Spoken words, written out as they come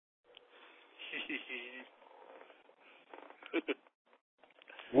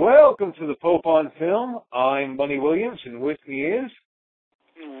Welcome to the Pope on Film. I'm Bunny Williams, and with me is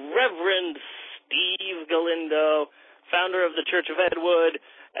Reverend Steve Galindo, founder of the Church of Edwood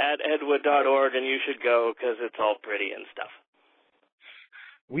at edwood.org, and you should go because it's all pretty and stuff.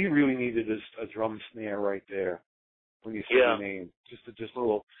 We really needed a drum snare right there when you said your name. Just a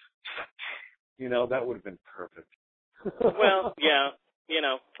little, that would have been perfect. Well, yeah,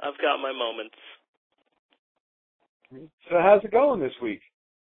 I've got my moments. So how's it going this week?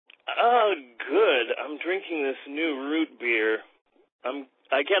 Good. I'm drinking this new root beer.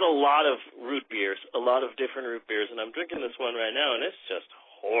 I get a lot of root beers, a lot of different root beers, and I'm drinking this one right now, and it's just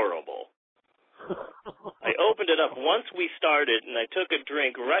horrible. I opened it up once we started, and I took a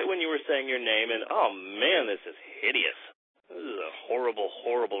drink right when you were saying your name, and oh man, this is hideous. This is a horrible,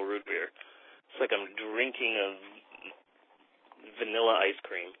 horrible root beer. It's like I'm drinking a vanilla ice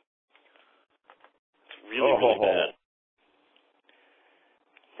cream. It's really, really bad.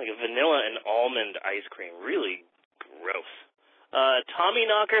 Like a vanilla and almond ice cream. Really gross. Tommy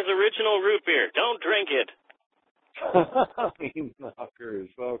Knocker's original root beer. Don't drink it. Tommy Knockers,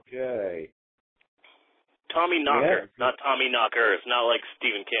 okay. Tommy Knocker, not Tommy Knockers, not like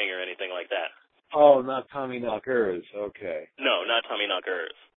Stephen King or anything like that. Oh, not Tommy Knockers, okay. No, not Tommy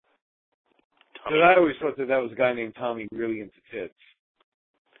Knockers. Because I always thought that was a guy named Tommy really into tits.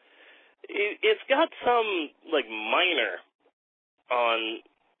 It's got some, minor on...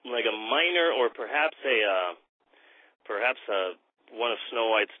 like a minor, or perhaps one of Snow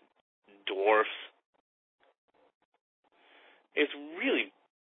White's dwarfs. It's really,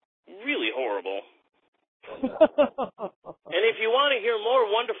 really horrible. And if you want to hear more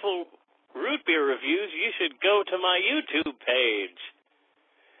wonderful root beer reviews, you should go to my YouTube page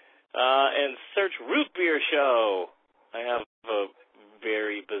and search Root Beer Show. I have a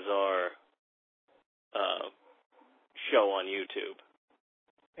very bizarre show on YouTube.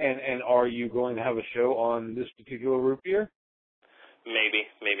 And are you going to have a show on this particular root beer? Maybe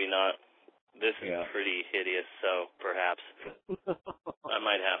not. This is pretty hideous, so perhaps I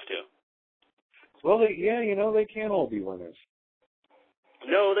might have to. Well, they can't all be winners.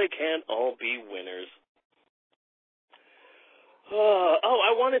 No, they can't all be winners.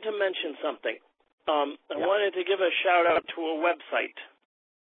 I wanted to mention something. I wanted to give a shout out to a website.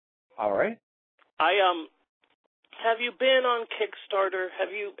 All right. Have you been on Kickstarter?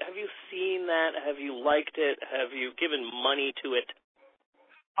 Have you seen that? Have you liked it? Have you given money to it?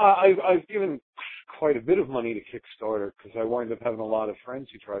 I've given quite a bit of money to Kickstarter because I wind up having a lot of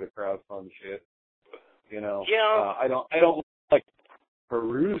friends who try to crowdfund shit. Yeah. I don't like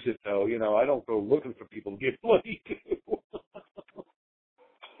peruse it though. I don't go looking for people to give money to.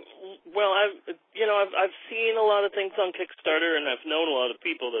 Well, I've seen a lot of things on Kickstarter, and I've known a lot of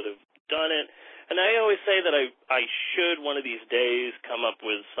people that have done it. And I always say that I should one of these days come up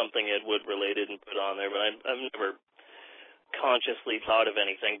with something Edwood related and put on there, but I've never consciously thought of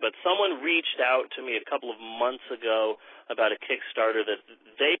anything. But someone reached out to me a couple of months ago about a Kickstarter that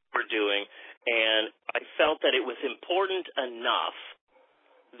they were doing, and I felt that it was important enough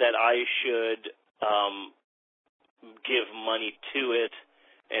that I should give money to it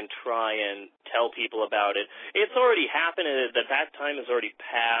and try and tell people about it. It's already happened, and that time has already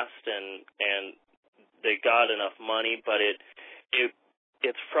passed, and they got enough money, but it's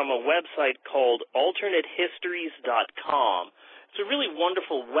from a website called alternatehistories.com. It's a really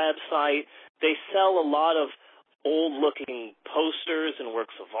wonderful website. They sell a lot of old-looking posters and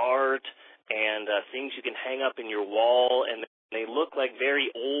works of art and things you can hang up in your wall, and they look like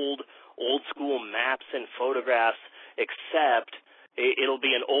very old-school maps and photographs, except it'll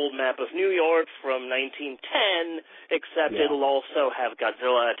be an old map of New York from 1910, except it'll also have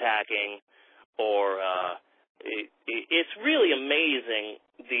Godzilla attacking, or it's really amazing,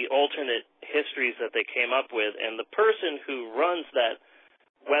 the alternate histories that they came up with. And the person who runs that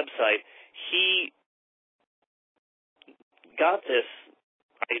website, he got this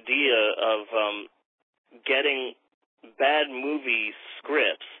idea of getting bad movie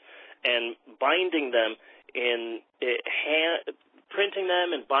scripts and binding them printing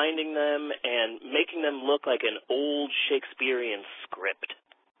them and binding them and making them look like an old Shakespearean script.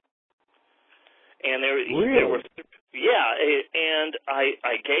 And there were, and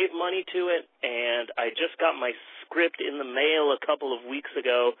I gave money to it, and I just got my script in the mail a couple of weeks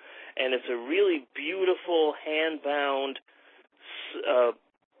ago, and it's a really beautiful hand-bound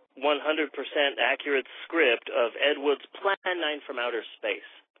 100% accurate script of Edwood's Plan 9 from Outer Space.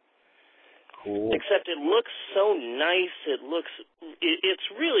 Cool. Except it looks so nice. It's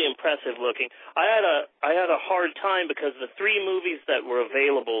really impressive looking. I had a hard time because the 3 movies that were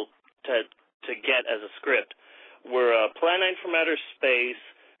available to get as a script were Plan 9 from Outer Space,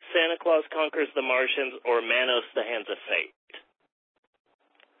 Santa Claus Conquers the Martians, or Manos, The Hands of Fate.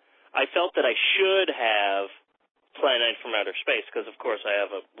 I felt that I should have Plan 9 from Outer Space because, of course, I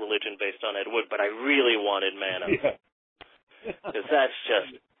have a religion based on Ed Wood, but I really wanted Manos. Because that's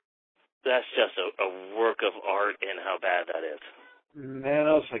just a work of art in how bad that is.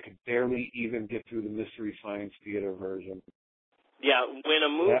 Manos, I could barely even get through the Mystery Science Theater version. Yeah, when a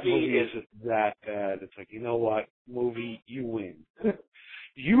movie, that movie is just that bad. It's like, you know what, movie, you win.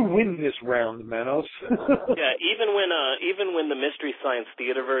 You win this round, Manos. Yeah, even when the Mystery Science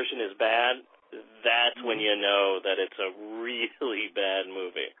Theater version is bad, that's when you know that it's a really bad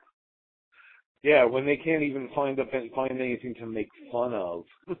movie. Yeah, when they can't even find anything to make fun of.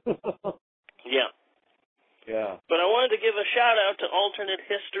 Yeah. Yeah. But I wanted to give a shout-out to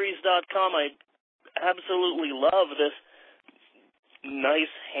AlternateHistories.com. I absolutely love this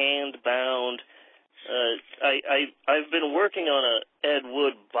nice hand-bound... I've been working on a Ed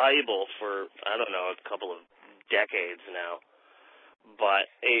Wood Bible for, I don't know, a couple of decades now.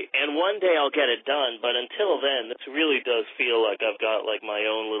 And one day I'll get it done, but until then, this really does feel like I've got like my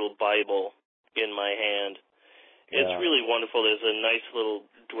own little Bible in my hand. Yeah. It's really wonderful. There's a nice little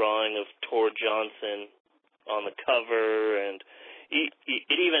drawing of Tor Johnson on the cover, and it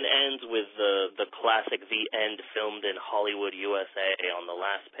even ends with the classic The End filmed in Hollywood, USA on the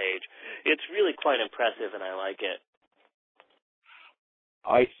last page. It's really quite impressive, and I like it.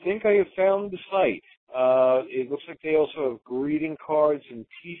 I think I have found the site. It looks like they also have greeting cards and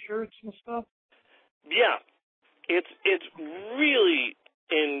T-shirts and stuff. Yeah, it's really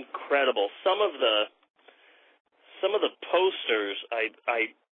incredible. Some of the posters,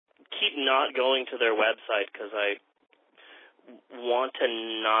 I keep not going to their website because I want to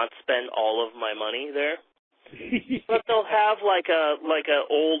not spend all of my money there. But they'll have like a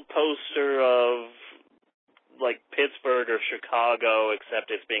old poster of like Pittsburgh or Chicago,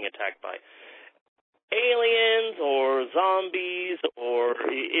 except it's being attacked by aliens or zombies, or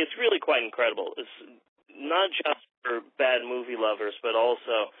it's really quite incredible. It's not just for bad movie lovers, but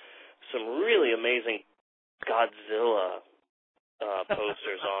also some really amazing Godzilla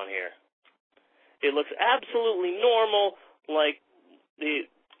posters on here. It looks absolutely normal. Like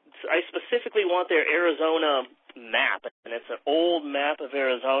I specifically want their Arizona map, and it's an old map of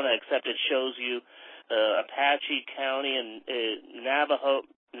Arizona, except it shows you Apache County and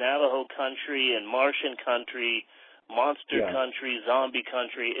Navajo country and Martian country, monster country, zombie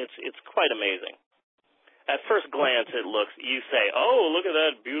country. It's quite amazing. At first glance, you say, oh, look at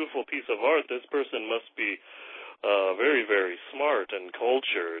that beautiful piece of art. This person must be very, very smart and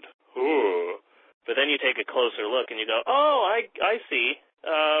cultured. Ooh. But then you take a closer look and you go, oh, I see.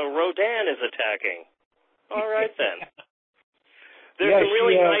 Rodan is attacking. All right, then. There's some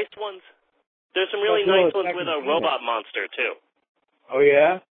really nice ones. There's some really nice ones with a robot monster, too. Oh,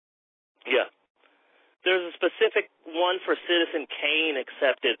 yeah? Yeah. There's a specific one for Citizen Kane,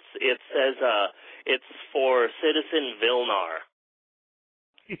 except it says it's for Citizen Vilnar.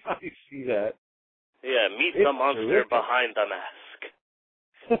 I see that. Yeah, meet the monster behind the mask.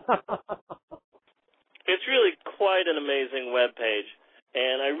 It's really quite an amazing webpage,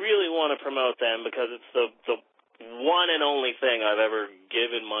 and I really want to promote them because it's the one and only thing I've ever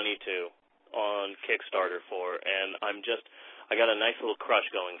given money to on Kickstarter for, and I got a nice little crush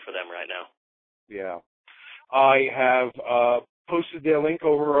going for them right now. Yeah. I have posted their link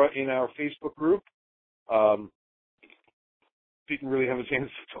over in our Facebook group. Didn't really have a chance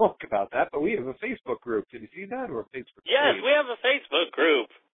to talk about that, but we have a Facebook group. Did you see that, or a Facebook page? Yes, we have a Facebook group.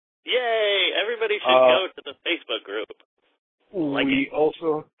 Yay! Everybody should go to the Facebook group. We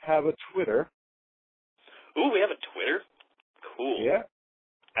also have a Twitter. Ooh, we have a Twitter? Cool. Yeah.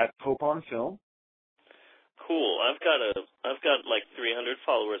 At Pope on Film. Cool. I've got like 300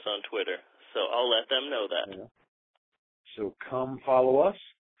 followers on Twitter, so I'll let them know that. Yeah. So come follow us.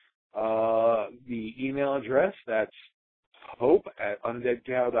 The email address, that's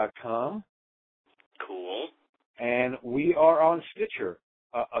pope@undeadcow.com. Cool. And we are on Stitcher,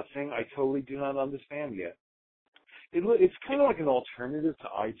 a thing I totally do not understand yet. It's kind of like an alternative to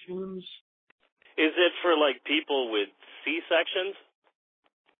iTunes. Is it for like people with C-sections?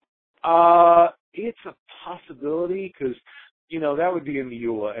 It's a possibility because, that would be in the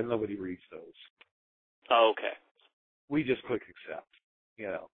EULA and nobody reads those. Oh, okay. We just click accept,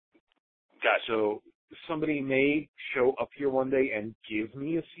 Gotcha. So somebody may show up here one day and give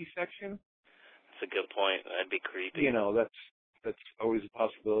me a C-section. That's a good point. That'd be creepy. That's always a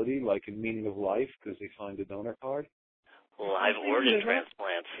possibility, like in Meaning of Life, because they signed a donor card. Live organ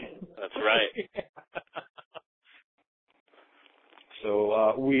transplants. That's right.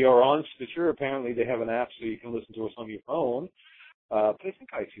 So we are on Stitcher. Apparently they have an app so you can listen to us on your phone. But I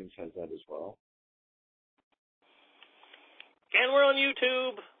think iTunes has that as well. And we're on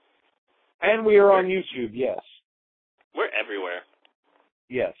YouTube. And we are on YouTube, yes. We're everywhere.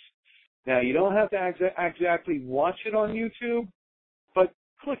 Yes. Now, you don't have to exactly watch it on YouTube, but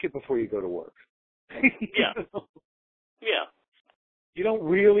click it before you go to work. Yeah. Yeah. You don't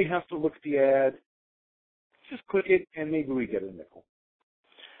really have to look at the ad. Just click it, and maybe we get a nickel.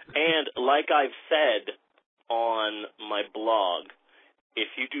 And like I've said on my blog, if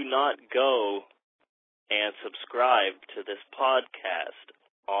you do not go and subscribe to this podcast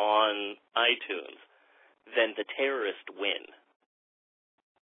on iTunes, then the terrorists win.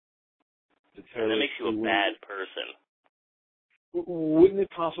 And that makes you a bad person. Wouldn't it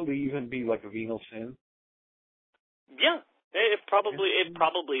possibly even be like a venal sin? Yeah, it probably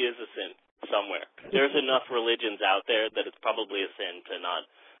is a sin somewhere. There's enough religions out there that it's probably a sin to not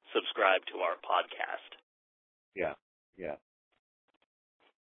subscribe to our podcast. Yeah, yeah.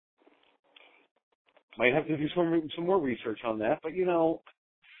 Might have to do some more research on that, but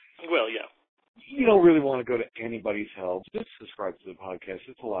Well, yeah. You don't really want to go to anybody's hell. Just subscribe to the podcast.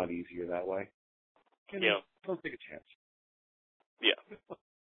 It's a lot easier that way. Yeah. Don't take a chance. Yeah.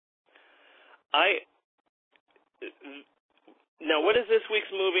 Now, what is this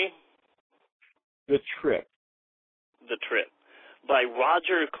week's movie? The Trip. The Trip. By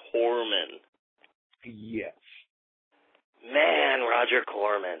Roger Corman. Yes. Man, Roger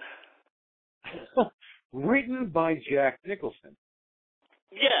Corman. Written by Jack Nicholson.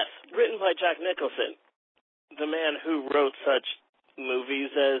 Yes, written by Jack Nicholson, the man who wrote such movies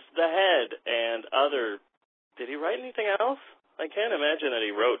as The Head and other... Did he write anything else? I can't imagine that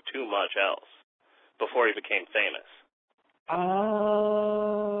he wrote too much else before he became famous.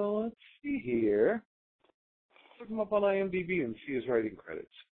 Let's see here. Look him up on IMDb and see his writing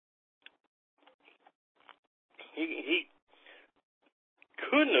credits. He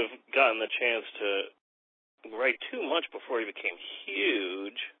couldn't have gotten the chance to write too much before he became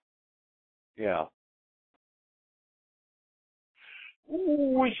huge. Yeah.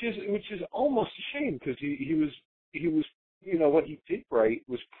 Which is almost a shame because he was what he did write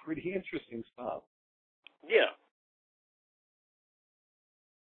was pretty interesting stuff. Yeah.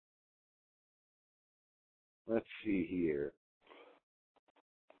 Let's see here.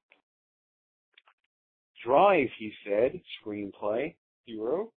 Drive, he said, screenplay,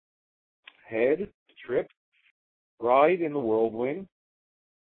 hero, Head, Trip, Ride in the Whirlwind,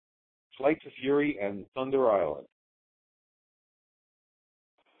 Flight to Fury, and Thunder Island.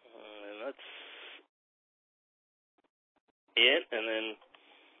 And that's it, and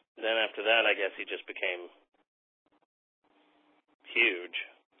then after that, I guess he just became huge.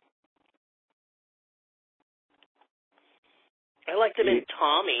 I liked him in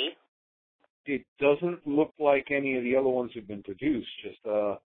Tommy. It doesn't look like any of the other ones have been produced, just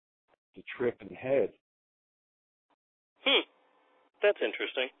the Trip and Head. That's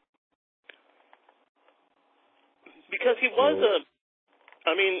interesting. Because he was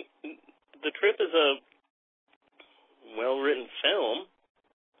The Trip is a well-written film,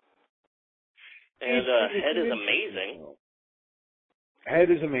 and Head is amazing.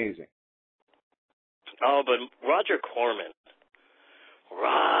 Head is amazing. Oh, but Roger Corman.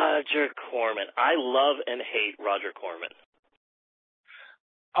 I love and hate Roger Corman.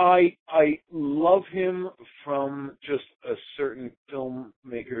 I love him from just a certain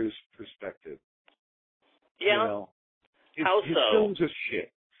filmmaker's perspective. Yeah. His How so? films are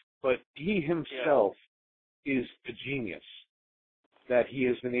shit, but he himself is a genius that he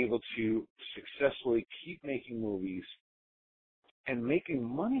has been able to successfully keep making movies and making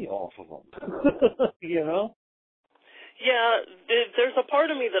money off of them. Yeah, there's a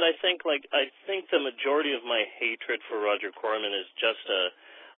part of me that I think the majority of my hatred for Roger Corman is just a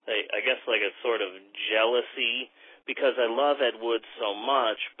sort of jealousy, because I love Ed Wood so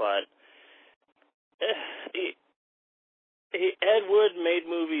much, but Ed Wood made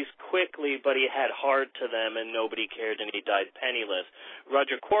movies quickly, but he had heart to them and nobody cared, and he died penniless.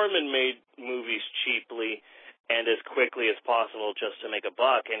 Roger Corman made movies cheaply and as quickly as possible just to make a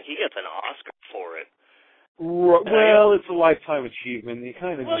buck, and he gets an Oscar for it. Well, it's a lifetime achievement. He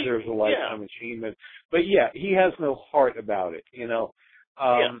kind of deserves a lifetime achievement. But yeah, he has no heart about it,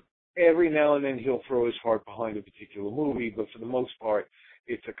 Every now and then he'll throw his heart behind a particular movie, but for the most part,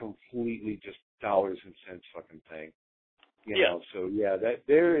 it's a completely just dollars and cents fucking thing. So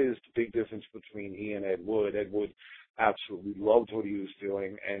there is the big difference between he and Ed Wood. Ed Wood absolutely loved what he was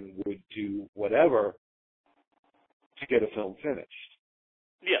doing and would do whatever to get a film finished.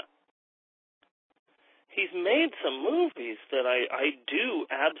 Yeah. he's made some movies that I do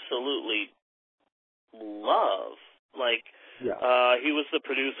absolutely love. Like, he was the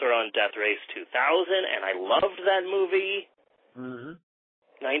producer on Death Race 2000, and I loved that movie. Mm-hmm.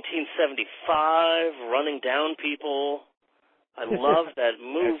 1975, Running Down People. I love that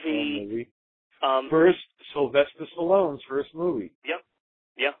movie. First, Sylvester Stallone's first movie. Yep.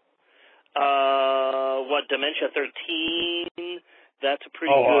 Yeah. Dementia 13? That's a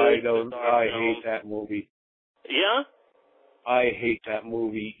pretty good. I hate that movie. Yeah? I hate that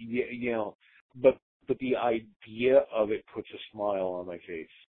movie. You know, but the idea of it puts a smile on my face.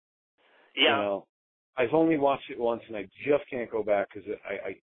 Yeah. You know, I've only watched it once, and I just can't go back because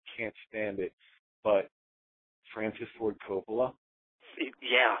I can't stand it. But Francis Ford Coppola.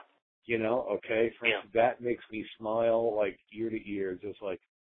 Yeah. You know, okay, that makes me smile like ear to ear, just like,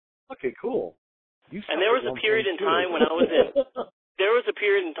 okay, cool. And there was a period in time when I was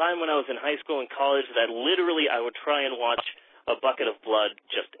in high school and college that literally I would try and watch A Bucket of Blood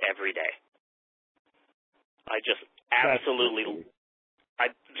just every day. I just absolutely, I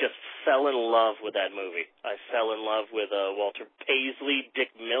just fell in love with that movie. I fell in love with Walter Paisley,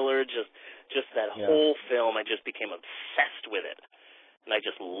 Dick Miller, just that whole film. I just became obsessed with it. And I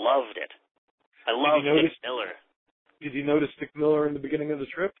just loved it. I loved Dick Miller. Did you notice Dick Miller in the beginning of the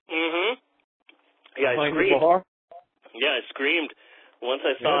trip? Mm-hmm. Yeah, I screamed. Yeah, I screamed. Once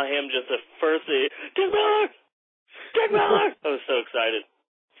I saw him, just the first thing, Dick Miller! Dick Miller! I was so excited.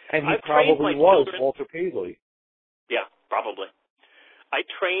 And he probably was Walter Paisley. Yeah, probably. I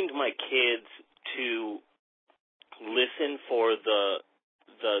trained my kids to listen for the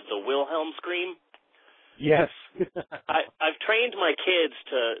Wilhelm scream. Yes. I've trained my kids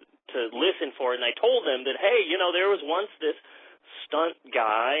to listen for it, and I told them that, hey, you know, there was once this stunt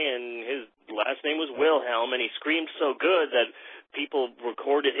guy, and his last name was Wilhelm, and he screamed so good that people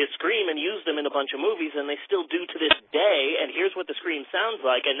recorded his scream and used them in a bunch of movies, and they still do to this day, and here's what the scream sounds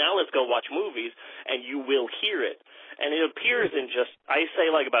like, and now let's go watch movies, and you will hear it. And it appears in just, I say,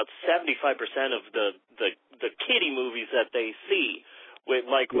 like about 75% of the kiddie movies that they see, with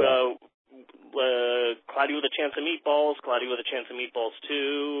like Cloudy with a Chance of Meatballs, Cloudy with a Chance of Meatballs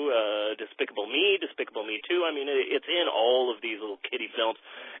 2, Despicable Me 2. I mean, it's in all of these little kiddie films,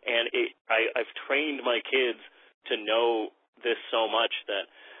 and I've trained my kids to know this so much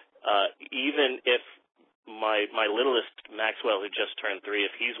that even if my littlest Maxwell, who just turned 3,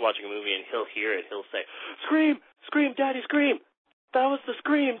 if he's watching a movie and he'll hear it, he'll say, "Scream! Scream, Daddy, scream! That was the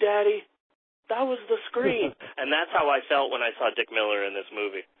scream, Daddy! That was the scream!" And that's how I felt when I saw Dick Miller in this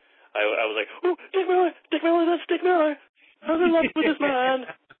movie. I was like, "Oh, Dick Miller! Dick Miller! That's Dick Miller! I was in love with this man."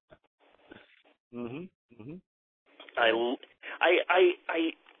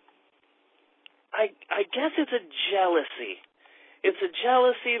 I guess it's a jealousy. It's a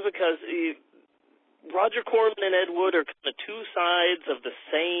jealousy because Roger Corman and Ed Wood are kind of two sides of the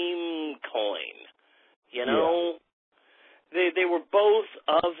same coin. You know, they were both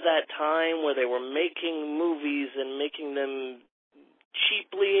of that time where they were making movies and making them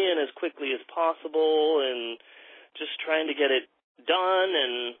cheaply and as quickly as possible and just trying to get it done.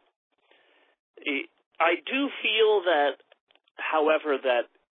 And I do feel that, however, that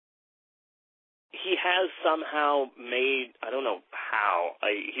he has somehow made, I don't know how,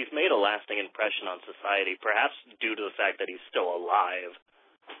 he's made a lasting impression on society, perhaps due to the fact that he's still alive.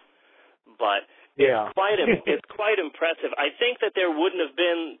 But it's quite impressive. I think that there wouldn't have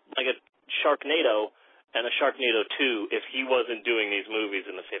been like a Sharknado and a Sharknado 2 if he wasn't doing these movies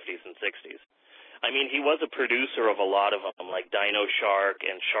in the 50s and 60s. I mean, he was a producer of a lot of them, like Dino Shark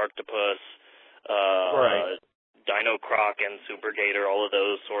and Sharktopus, Dino Croc and Super Gator, all of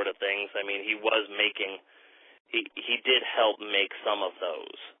those sort of things. I mean, he was making, he did help make some of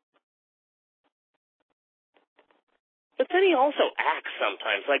those. But then he also acts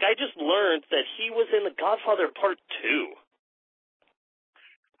sometimes. Like, I just learned that he was in The Godfather Part 2.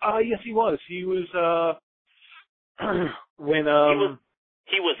 Yes, he was. He was, when,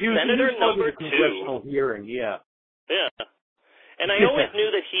 he was Senator number 2. Congressional hearing, yeah. Yeah. And I always knew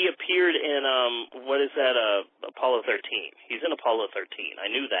that he appeared in, Apollo 13. He's in Apollo 13. I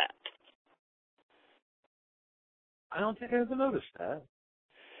knew that. I don't think I ever noticed that.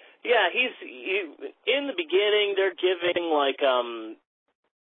 Yeah, in the beginning, they're giving, like,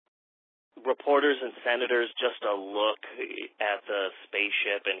 reporters and senators just a look at the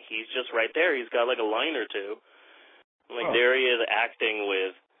spaceship, and he's just right there. He's got, like, a line or two. Like, there he is acting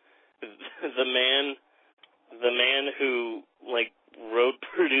with the man who, like, wrote,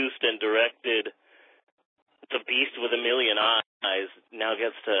 produced, and directed The Beast with a Million Eyes now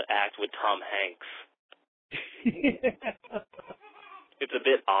gets to act with Tom Hanks. It's a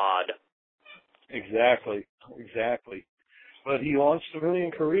bit odd. Exactly. But he launched a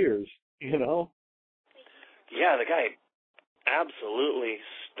million careers, you know? Yeah, the guy absolutely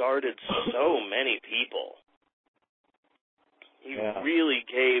started so many people. He really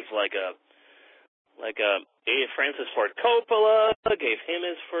gave like a Francis Ford Coppola gave him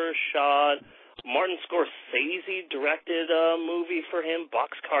his first shot. Martin Scorsese directed a movie for him,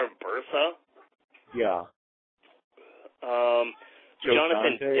 Boxcar Bertha. Yeah.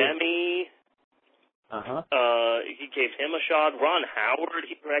 Jonathan Demme. He gave him a shot. Ron Howard,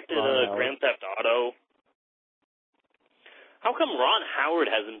 he directed Grand Theft Auto. How come Ron Howard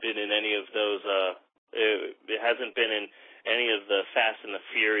hasn't been in any of those, hasn't been in any of the Fast and the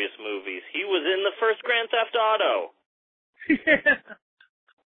Furious movies? He was in the first Grand Theft Auto.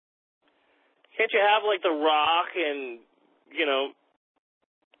 Can't you have, like, The Rock and, you know,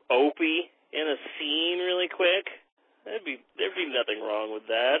 Opie in a scene really quick? There'd be nothing wrong with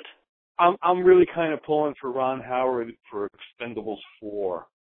that. I'm really kind of pulling for Ron Howard for Expendables 4.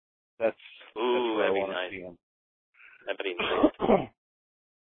 That's where I want to see him. That'd be nice.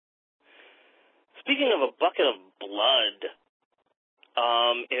 Speaking of a bucket of blood,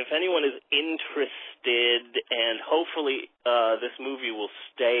 if anyone is interested, and hopefully this movie will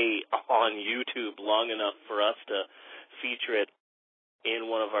stay on YouTube long enough for us to feature it in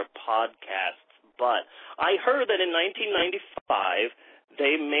one of our podcasts, but I heard that in 1995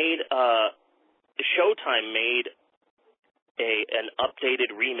 they made Showtime made an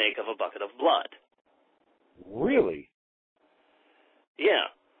updated remake of A Bucket of Blood. Really? Yeah.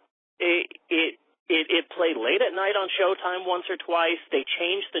 It played late at night on Showtime once or twice. They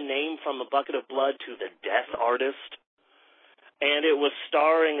changed the name from A Bucket of Blood to The Death Artist. And it was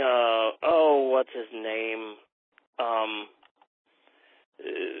starring, what's his name?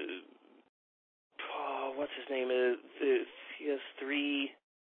 What's his name? He has three.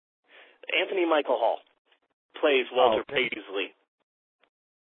 Anthony Michael Hall plays Walter Paisley.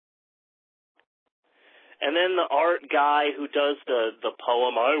 And then the art guy who does the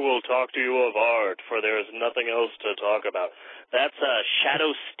poem, I will talk to you of art, for there is nothing else to talk about. That's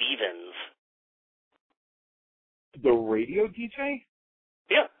Shadow Stevens. The radio DJ?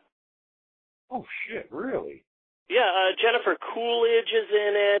 Yeah. Oh, shit, really? Yeah, Jennifer Coolidge is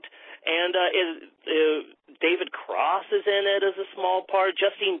in it, and David Cross is in it as a small part.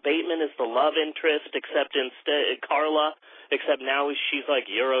 Justine Bateman is the love interest, except Carla, except now she's like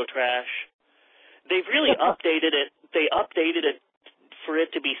Eurotrash. They've really updated it. They updated it for it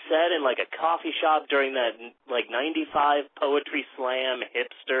to be set in like a coffee shop during that like 95 poetry slam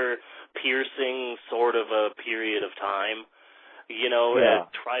hipster piercing sort of a period of time. You know,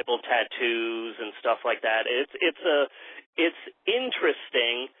 tribal tattoos and stuff like that. It's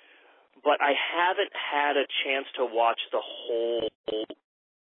interesting, but I haven't had a chance to watch the whole.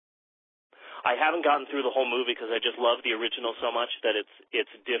 I haven't gotten through the whole movie because I just love the original so much that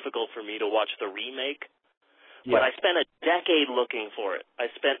it's difficult for me to watch the remake. Yeah. But I spent a decade looking for it.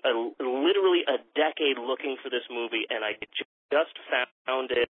 I spent literally a decade looking for this movie, and I just found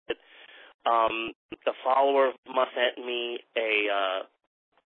it. The follower sent me an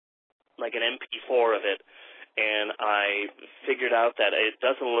MP4 of it, and I figured out that it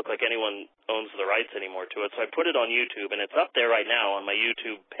doesn't look like anyone owns the rights anymore to it, so I put it on YouTube, and it's up there right now on my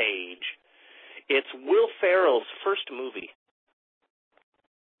YouTube page. It's Will Ferrell's first movie.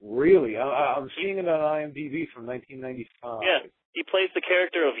 Really? I'm seeing it on IMDb from 1995. Yeah, he plays the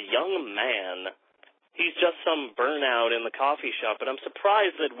character of Young Man. He's just some burnout in the coffee shop, but I'm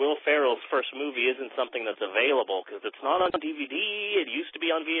surprised that Will Ferrell's first movie isn't something that's available, because it's not on DVD. It used to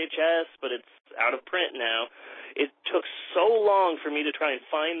be on VHS, but it's out of print now. It took so long for me to try and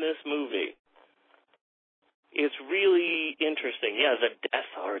find this movie. It's really interesting. Yeah, The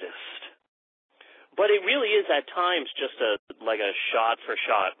Death Artist. But it really is at times just a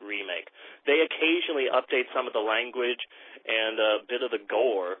shot-for-shot remake. They occasionally update some of the language and a bit of the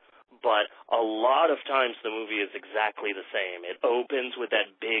gore, but a lot of times the movie is exactly the same. It opens with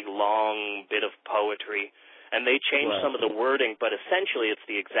that big, long bit of poetry, and they change some of the wording, but essentially it's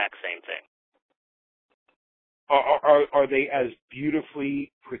the exact same thing. Are they as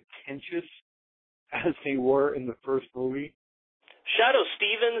beautifully pretentious as they were in the first movie? Shadow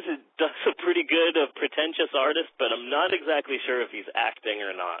Stevens does a pretty good pretentious artist, but I'm not exactly sure if he's acting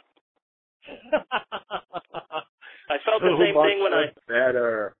or not. I felt the same thing when I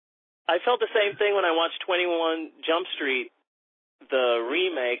felt the same thing when I watched 21 Jump Street, the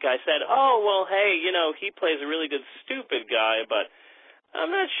remake. I said, "Oh, well, hey, you know, he plays a really good stupid guy, but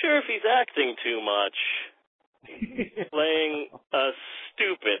I'm not sure if he's acting too much, playing a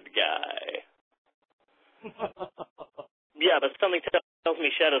stupid guy." Yeah, but something tells me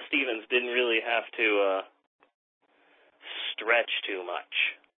Shadoe Stevens didn't really have to stretch too much.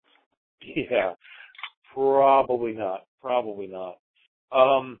 Yeah, probably not. Probably not.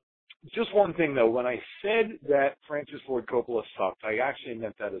 Just one thing, though. When I said that Francis Ford Coppola sucked, I actually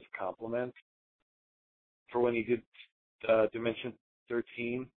meant that as a compliment for when he did Dimension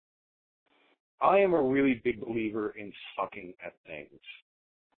 13. I am a really big believer in sucking at things.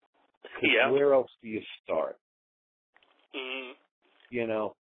 Yeah. Where else do you start? Mm-hmm. You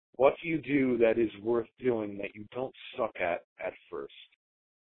know, what do you do that is worth doing that you don't suck at first?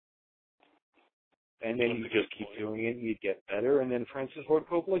 And then you just keep doing it, and you get better, and then Francis Ford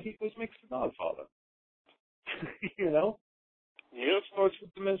Coppola, he goes makes The Godfather. You know? Yeah. Starts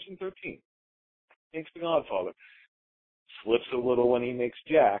with Dimension 13. Makes The Godfather. Slips a little when he makes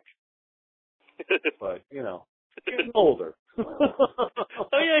Jack. But, you know, getting older. Oh,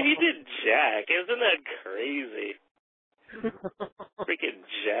 yeah, he did Jack. Isn't that crazy? Freaking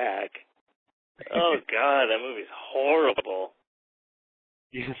Jack. Oh, God, that movie's horrible.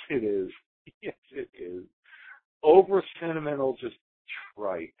 Yes, it is. Yes, it is. Over sentimental, just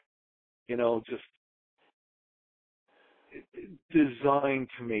trite. You know, just designed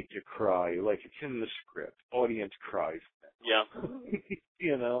to make you cry. Like it's in the script. Audience cries. Yeah.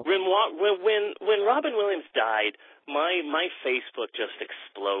 You know. When Robin Williams died, my Facebook just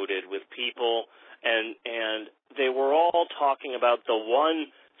exploded with people, and they were all talking about the one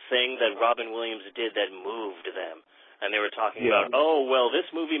thing that Robin Williams did that moved them. And they were talking about, oh, well, this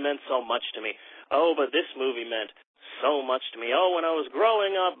movie meant so much to me. Oh, but this movie meant so much to me. Oh, when I was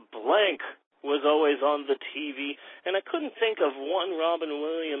growing up, blank was always on the TV. And I couldn't think of one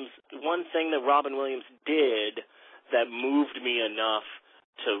thing that Robin Williams did that moved me enough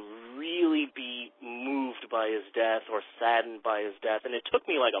to really be moved by his death or saddened by his death. And it took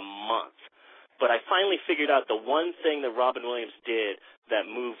me like a month. But I finally figured out the one thing that Robin Williams did that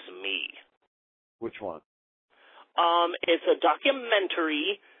moves me. Which one? It's a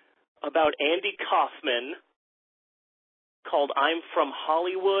documentary about Andy Kaufman called I'm From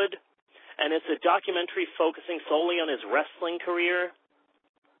Hollywood, and it's a documentary focusing solely on his wrestling career.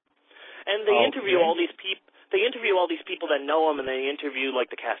 And they interview all these people. They interview all these people that know him, and they interview like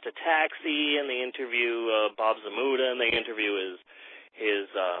the cast of Taxi, and they interview Bob Zamuda, and they interview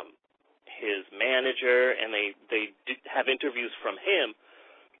his manager, and they have interviews from him.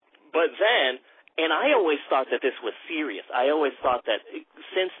 But then, and I always thought that this was serious. I always thought that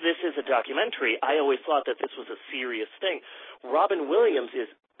since this is a documentary, I always thought that this was a serious thing. Robin Williams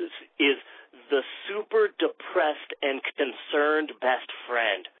is the super depressed and concerned best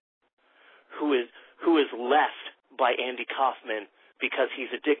friend who is left by Andy Kaufman because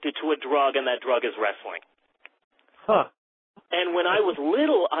he's addicted to a drug, and that drug is wrestling. Huh. And when I was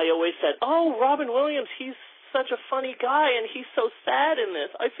little, I always said, oh, Robin Williams, he's such a funny guy, and he's so sad in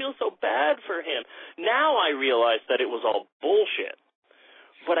this. I feel so bad for him. Now I realize that it was all bullshit.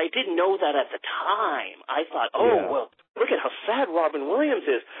 But I didn't know that at the time. I thought, well, look at how sad Robin Williams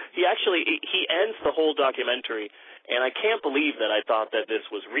is. He ends the whole documentary, and I can't believe that I thought that this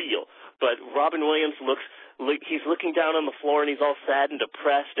was real. But Robin Williams he's looking down on the floor, and he's all sad and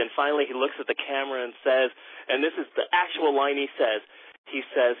depressed, and finally he looks at the camera and says, and this is the actual line he says,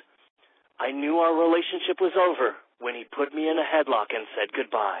 I knew our relationship was over when he put me in a headlock and said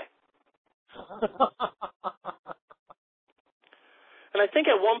goodbye. And I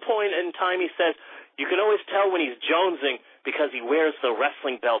think at one point in time he says, you can always tell when he's jonesing because he wears the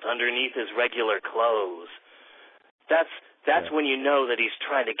wrestling belt underneath his regular clothes. That's when you know that he's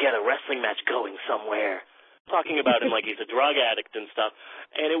trying to get a wrestling match going somewhere. Talking about him like he's a drug addict and stuff.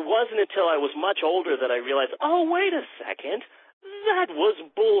 And it wasn't until I was much older that I realized, oh, wait a second, that was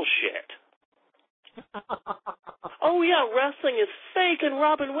bullshit. Oh, yeah, wrestling is fake, and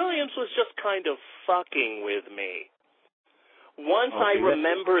Robin Williams was just kind of fucking with me. Once I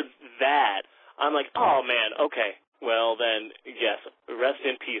remembered that, I'm like, oh, man, okay. Well, then, yes, rest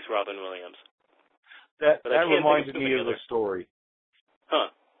in peace, Robin Williams. That reminded me of a story. Huh.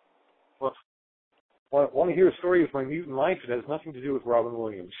 Well, want to hear a story of my mutant life? It has nothing to do with Robin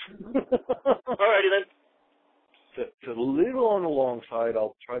Williams. Alrighty, then. It's a little on the long side.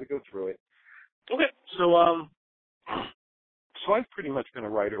 I'll try to go through it. Okay. So I've pretty much been a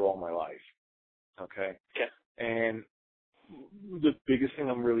writer all my life. Okay. Okay. And the biggest thing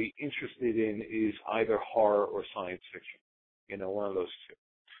I'm really interested in is either horror or science fiction. You know, one of those two.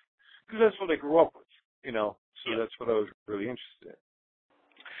 Because that's what I grew up with. You know, so that's what I was really interested in.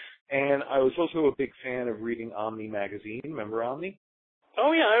 And I was also a big fan of reading Omni magazine. Remember Omni?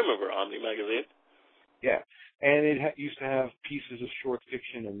 Oh, yeah, I remember Omni magazine. Yeah. And it used to have pieces of short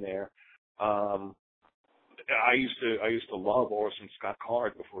fiction in there. I used to love Orson Scott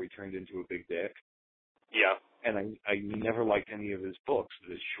Card before he turned into a big dick. Yeah. And I never liked any of his books.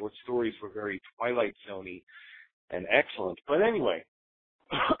 His short stories were very Twilight Zone-y and excellent. But anyway,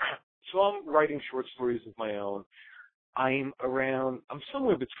 so I'm writing short stories of my own. I'm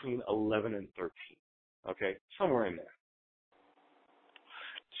somewhere between 11 and 13. Okay? Somewhere in there.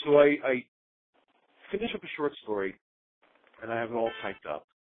 So I finish up a short story, and I have it all typed up.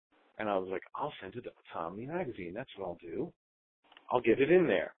 And I was like, I'll send it to Tommy Magazine. That's what I'll do. I'll get it in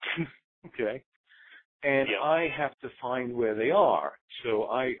there. Okay? And yeah. I have to find where they are. So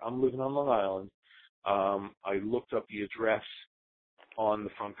I'm living on Long Island. I looked up the address on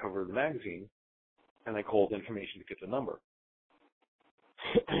the front cover of the magazine, and I called information to get the number.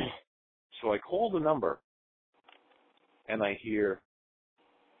 So I call the number, and I hear,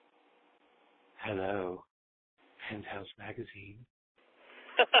 "Hello, Penthouse Magazine."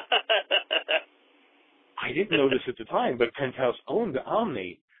 I didn't notice at the time, but Penthouse owned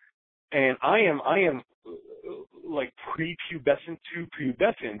Omni, and I am like prepubescent to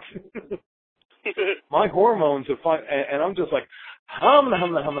pubescent. My hormones are fine, and I'm just like, humna,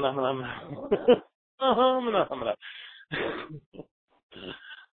 humna, humna, humna, humna,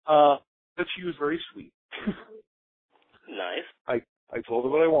 humna. But she was very sweet. Nice. I told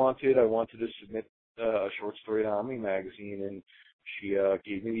her what I wanted. I wanted to submit a short story to Omni Magazine, and she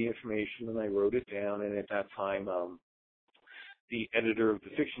gave me the information, and I wrote it down. And at that time, the editor of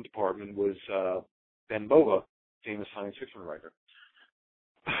the fiction department was Ben Bova, famous science fiction writer.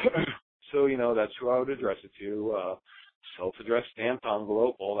 So, that's who I would address it to, self-addressed stamped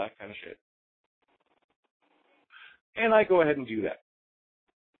envelope, all that kind of shit. And I go ahead and do that.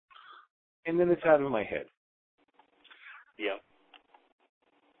 And then it's out of my head. Yeah.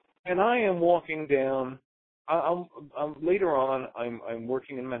 And I am walking down, I'm later on, I'm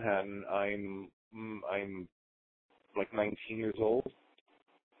working in Manhattan. I'm like 19 years old.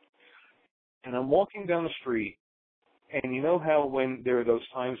 And I'm walking down the street. And you know how when there are those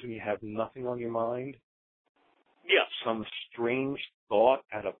times when you have nothing on your mind? Yeah. Some strange thought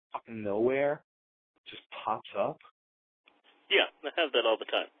out of fucking nowhere just pops up? Yeah, I have that all the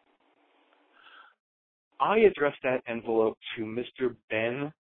time. I addressed that envelope to Mr.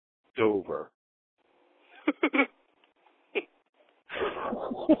 Ben Dover.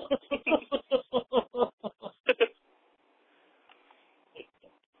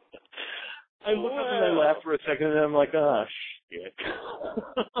 I look up and I laugh for a second, and I'm like, ah, shit.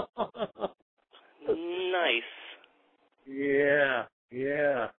 Nice. Yeah.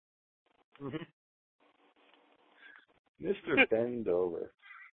 Mr. Ben Dover.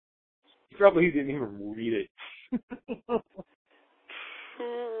 He probably didn't even read it.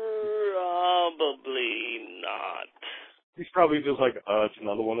 Probably not. He's probably just like, it's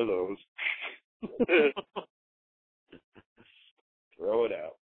another one of those. Throw it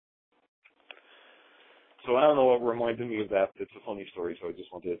out. So I don't know what reminded me of that. It's a funny story, so I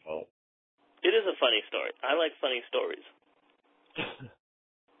just wanted to tell it. It is a funny story. I like funny stories.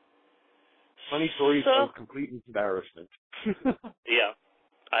 Funny stories of complete embarrassment. Yeah,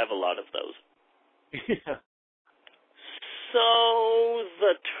 I have a lot of those. Yeah. So,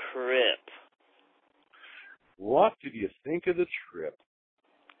 the trip. What did you think of the trip?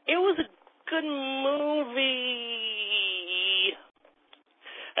 It was a good movie.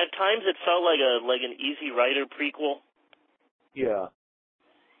 At times, it felt like an Easy Rider prequel. Yeah.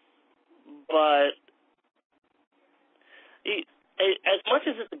 But as much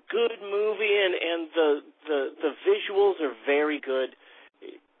as it's a good movie and the visuals are very good,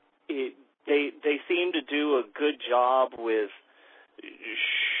 they seem to do a good job with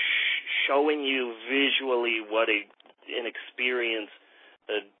showing you visually what an experience,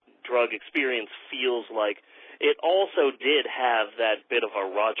 a drug experience feels like. It also did have that bit of a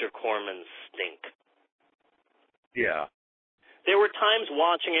Roger Corman stink. Yeah. There were times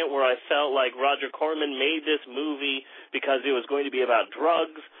watching it where I felt like Roger Corman made this movie because it was going to be about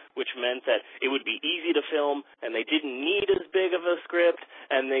drugs, which meant that it would be easy to film, and they didn't need as big of a script,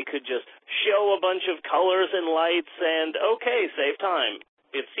 and they could just show a bunch of colors and lights, and okay, save time.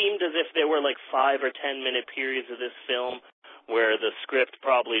 It seemed as if there were like 5 or 10 minute periods of this film where the script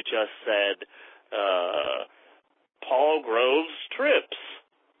probably just said, Paul Groves trips,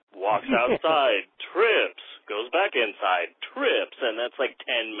 walks outside, trips, goes back inside, trips, and that's like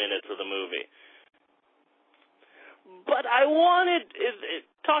 10 minutes of the movie. But I wanted,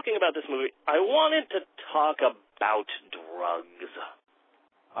 talking about this movie, I wanted to talk about drugs.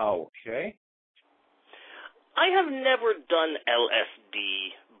 Okay. I have never done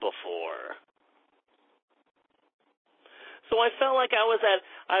LSD before. So I felt like I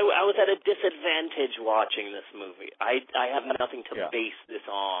I was at a disadvantage watching this movie. I have nothing to base this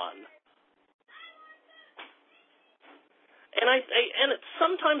on. And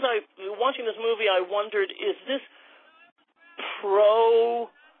sometimes watching this movie, I wondered, is this pro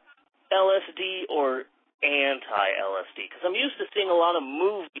LSD or anti-LSD? Because I'm used to seeing a lot of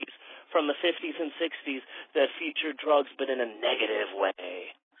movies from the 50s and 60s that feature drugs, but in a negative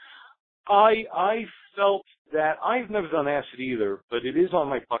way. I felt that I've never done acid either, but it is on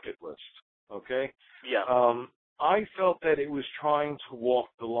my bucket list. Okay. Yeah. I felt that it was trying to walk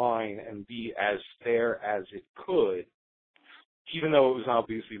the line and be as fair as it could, even though it was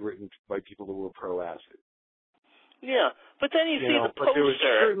obviously written by people who were pro-acid. Yeah, but then you see the poster. But there were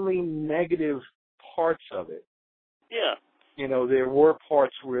certainly negative parts of it. Yeah. There were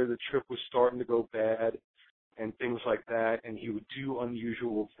parts where the trip was starting to go bad and things like that, and he would do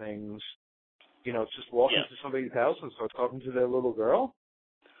unusual things. Just walk into somebody's house and start talking to their little girl.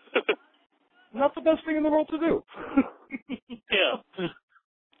 Not the best thing in the world to do. Yeah.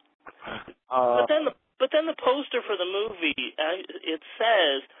 But then the poster for the movie, it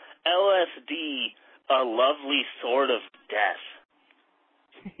says LSD, a lovely sort of death.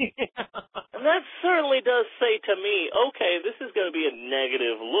 And that certainly does say to me, okay, this is going to be a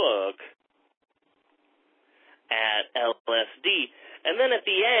negative look at LSD. And then at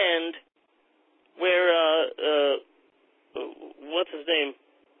the end, where, what's his name?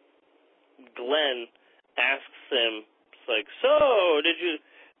 Glenn asks him, it's like, so, did you,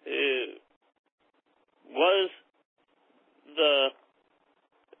 was the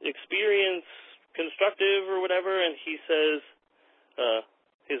experience constructive or whatever? And he says,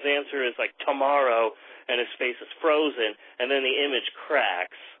 his answer is like, tomorrow, and his face is frozen, and then the image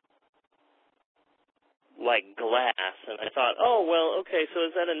cracks like glass. And I thought, oh, well, okay, so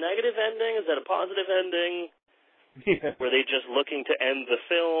is that a negative ending? Is that a positive ending? Yeah. Were they just looking to end the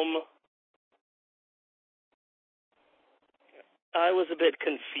film? I was a bit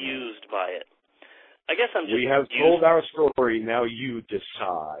confused by it. I guess I'm just... We have told our story, now you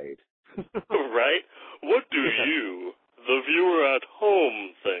decide. Right? What do you, the viewer at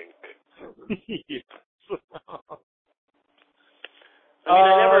home, think? Yes.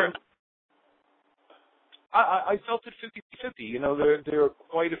 I felt it 50-50. There are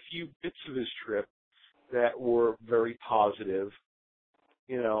quite a few bits of his trip that were very positive,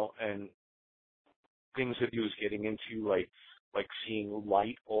 and things that he was getting into, like seeing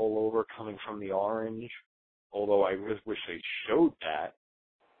light all over coming from the orange, although I really wish they showed that.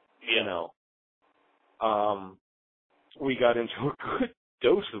 Yeah. We got into a good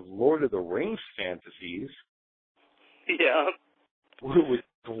dose of Lord of the Rings fantasies. Yeah. With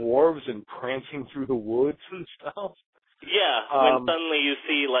dwarves and prancing through the woods and stuff. Yeah, when suddenly you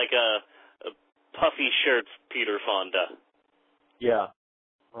see like a puffy shirt Peter Fonda. Yeah.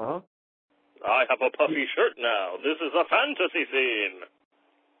 Uh-huh. I have a puffy shirt now. This is a fantasy scene.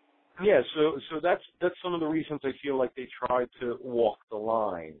 Yeah, so that's some of the reasons I feel like they tried to walk the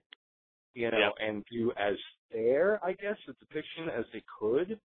line, and do as fair, I guess, a depiction as they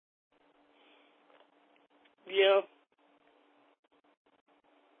could. Yeah.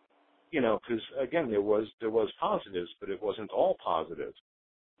 Because again, there was positives, but it wasn't all positive.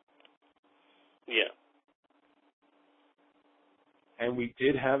 Yeah. And we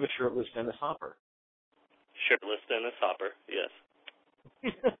did have a shirtless Dennis Hopper. Shirtless Dennis Hopper, yes.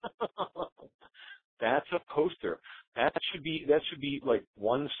 That's a poster. That should be like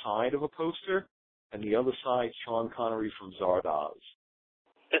one side of a poster, and the other side Sean Connery from Zardoz.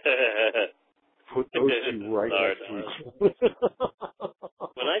 Put those two right next to each other.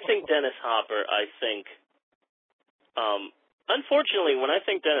 When I think Dennis Hopper, I think, unfortunately, when I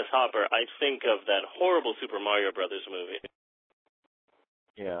think Dennis Hopper, I think of that horrible Super Mario Brothers movie.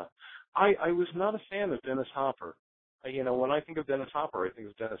 Yeah. I was not a fan of Dennis Hopper. When I think of Dennis Hopper, I think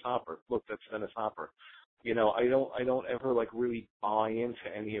of Dennis Hopper. Look, that's Dennis Hopper. I don't ever really buy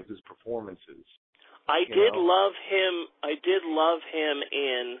into any of his performances. I did love him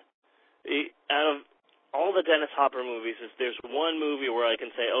in, out of all the Dennis Hopper movies, there's one movie where I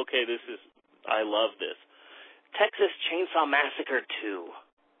can say, okay, I love this. Texas Chainsaw Massacre 2.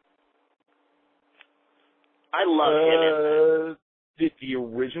 I love him in that. The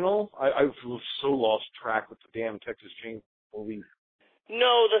original? I was so lost track with the damn Texas Chainsaw movie.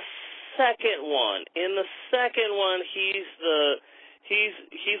 No, the second one. In the second one, he's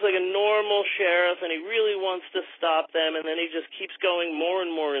like a normal sheriff, and he really wants to stop them, and then he just keeps going more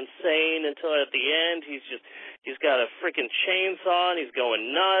and more insane until at the end he's got a freaking chainsaw, and he's going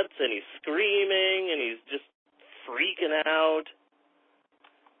nuts, and he's screaming, and he's just freaking out.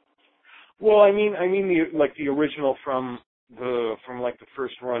 Well, I mean the original from from like the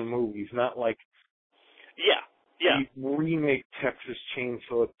first run movies, not like Yeah. the remake Texas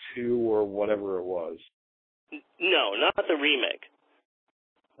Chainsaw 2 or whatever it was. No, not the remake.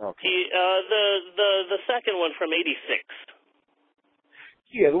 Okay. The second one from '86.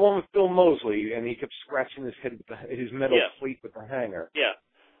 Yeah, the one with Bill Moseley, and he kept scratching his head with his metal plate with the hanger.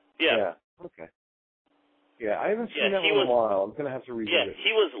 Yeah. Okay. Yeah, I haven't seen that one in a while. I'm gonna have to revisit it. Yeah,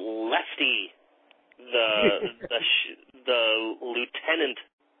 he was Lefty, the lieutenant,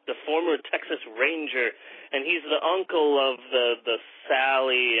 the former Texas Ranger, and he's the uncle of the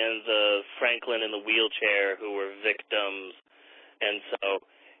Sally and the Franklin in the wheelchair who were victims, and so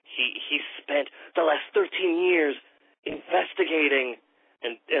he spent the last 13 years investigating.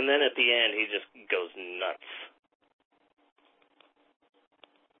 And then at the end, he just goes nuts.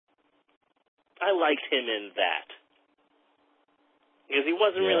 I liked him in that. Because he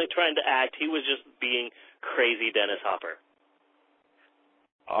wasn't really trying to act. He was just being crazy Dennis Hopper.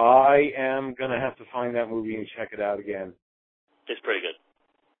 I am going to have to find that movie and check it out again. It's pretty good.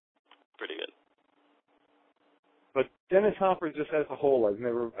 Pretty good. But Dennis Hopper, just as a whole,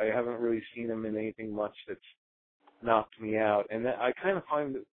 I haven't really seen him in anything much that's knocked me out, and I kind of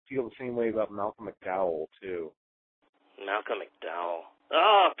feel the same way about Malcolm McDowell too. Malcolm McDowell.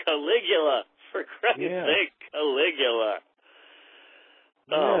 Oh, Caligula! For Christ's sake, Caligula!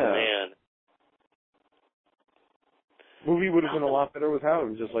 Oh man, movie would have been a lot better without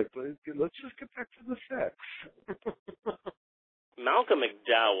him. Just like, let's just get back to the sex. Malcolm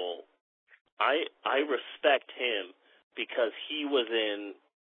McDowell, I respect him because he was in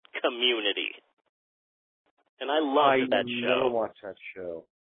Community. And I loved that show. I never watched that show.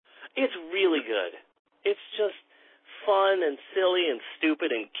 It's really good. It's just fun and silly and stupid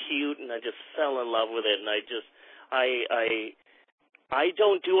and cute, and I just fell in love with it. And I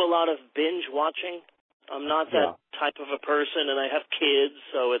don't do a lot of binge watching. I'm not that type of a person, and I have kids,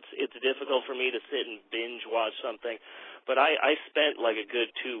 so it's difficult for me to sit and binge watch something. But I spent like a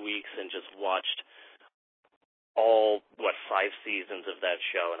good 2 weeks and just watched all 5 seasons of that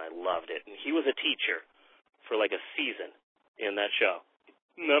show, and I loved it. And he was a teacher for like a season in that show.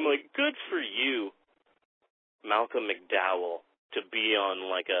 And I'm like, good for you, Malcolm McDowell, to be on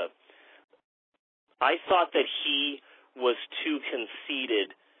like a... I thought that he was too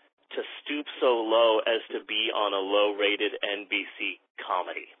conceited to stoop so low as to be on a low-rated NBC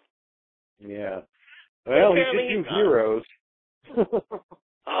comedy. Yeah. Well, he did do Heroes.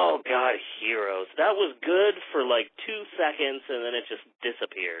 Oh, God, Heroes. That was good for like 2 seconds, and then it just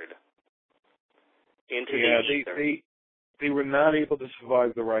disappeared. Into the ether. They were not able to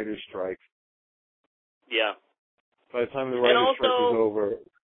survive the writer's strike. Yeah. By the time the writer's strike was over.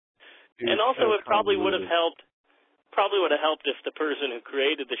 It probably would have helped. Probably would have helped if the person who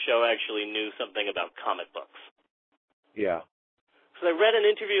created the show actually knew something about comic books. Yeah. Because I read an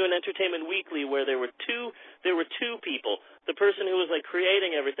interview in Entertainment Weekly where there were two people. The person who was like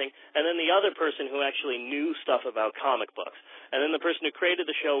creating everything, and then the other person who actually knew stuff about comic books. And then the person who created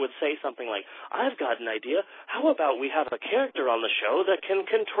the show would say something like, I've got an idea. How about we have a character on the show that can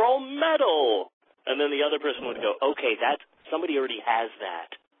control metal? And then the other person would go, okay, somebody already has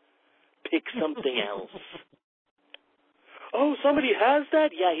that. Pick something else. Oh, somebody has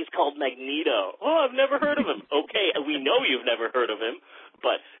that? Yeah, he's called Magneto. Oh, I've never heard of him. Okay, we know you've never heard of him,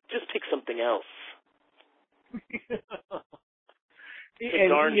 but just pick something else. It's a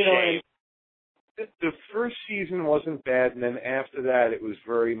darn shame. The first season wasn't bad, and then after that, it was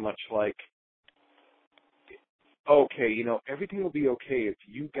very much like, okay, everything will be okay if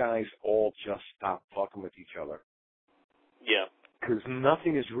you guys all just stop fucking with each other. Yeah. Because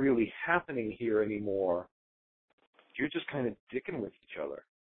nothing is really happening here anymore. You're just kind of dicking with each other.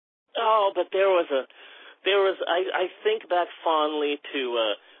 Oh, but I think back fondly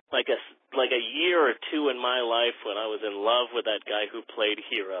to like a year or two in my life when I was in love with that guy who played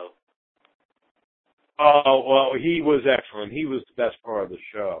Hero. Oh, well, he was excellent. He was the best part of the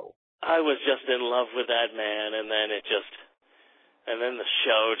show. I was just in love with that man, and then the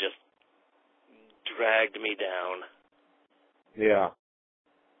show just dragged me down. Yeah.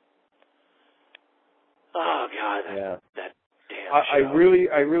 Oh God, that damn show.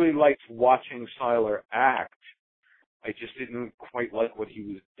 I really liked watching Siler act. I just didn't quite like what he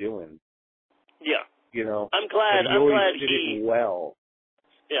was doing. Yeah. I'm he glad did it well.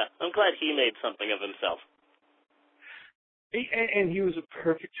 Yeah, I'm glad he made something of himself. And he was a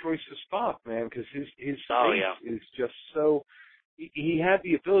perfect choice of Spock, man, because his face is just so. He had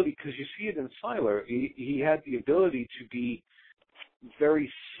the ability, because you see it in Siler. He had the ability to be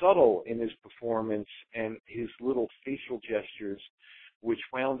very subtle in his performance and his little facial gestures, which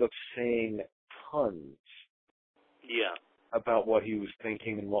wound up saying tons. Yeah. about what he was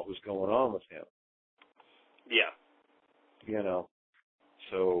thinking and what was going on with him. Yeah. You know,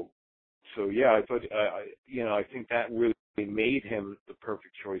 so yeah, I thought, I think that really made him the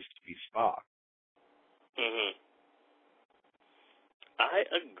perfect choice to be Spock. Mhm. I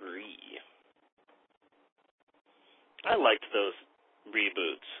agree. I liked those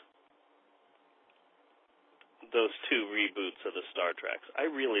reboots. Those 2 reboots of the Star Treks. I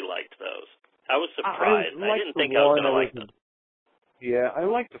really liked those. I was surprised. I didn't think I was going to like them. Yeah, I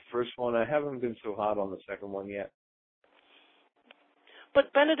liked the first one. I haven't been so hot on the second one yet.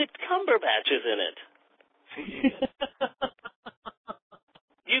 But Benedict Cumberbatch is in it.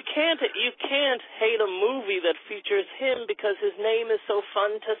 You can't hate a movie that features him because his name is so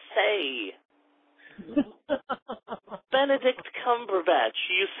fun to say. Benedict Cumberbatch.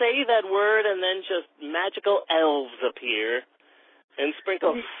 You say that word and then just magical elves appear and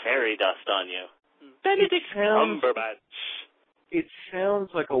sprinkle fairy dust on you. Benedict Cumberbatch. It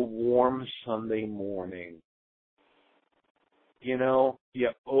sounds like a warm Sunday morning. You know, you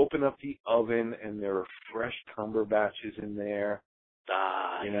open up the oven and there are fresh Cumberbatches in there.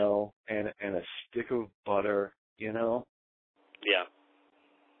 You know, and a stick of butter, you know? Yeah.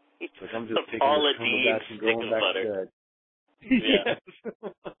 It's like I'm just taking the Cumberbatch and going back to bed. Yeah.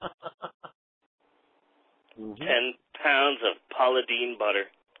 Yes. 10 pounds of Paula Deen butter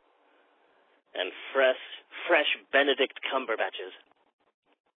and fresh Benedict Cumberbatches.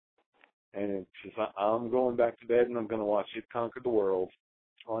 And it's just, I'm going back to bed and I'm going to watch It Conquer the World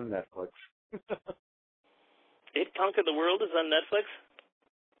on Netflix. It Conquer the World is on Netflix?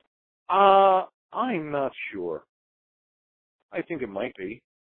 I'm not sure. I think it might be.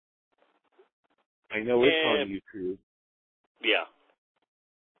 I know it's on YouTube. Yeah.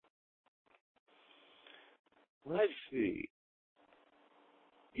 Let's see.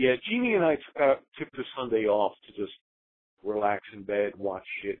 Yeah, Jeannie and I took the Sunday off to just relax in bed, watch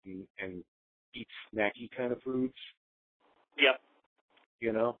shit, and eat snacky kind of foods. Yep.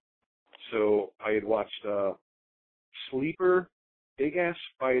 You know? So I had watched Sleeper, Big Ass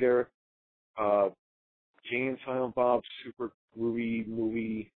Spider, Jay and Silent Bob's super groovy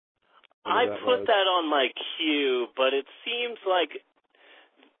movie. I put that on my queue, but it seems like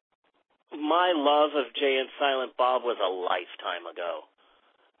my love of Jay and Silent Bob was a lifetime ago.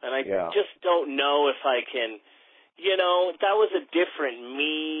 And I just don't know if I can, that was a different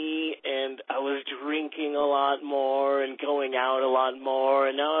me, and I was drinking a lot more and going out a lot more,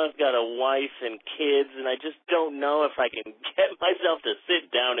 and now I've got a wife and kids, and I just don't know if I can get myself to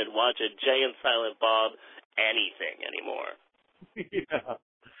sit down and watch a Jay and Silent Bob anything anymore. Yeah.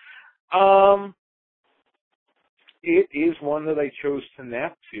 It is one that I chose to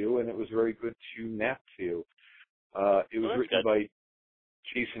nap to, and it was very good to nap to. It was written by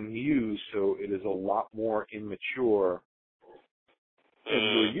Jason Mewes, so it is a lot more immature than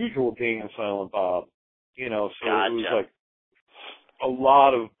your usual Jay and Silent Bob. So it was like a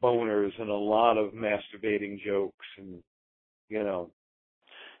lot of boners and a lot of masturbating jokes, and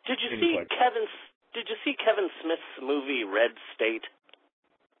Did you see Kevin Smith's movie Red State?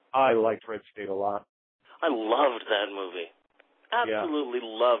 I liked Red State a lot. I loved that movie. Absolutely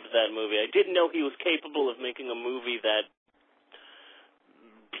loved that movie. I didn't know he was capable of making a movie that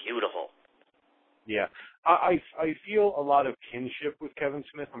beautiful. Yeah. I feel a lot of kinship with Kevin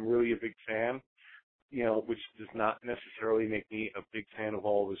Smith. I'm really a big fan, which does not necessarily make me a big fan of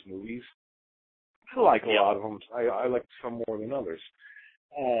all of his movies. I like a lot of them. I like some more than others.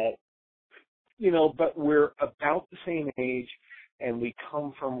 But we're about the same age, and we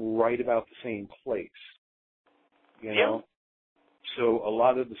come from right about the same place. So a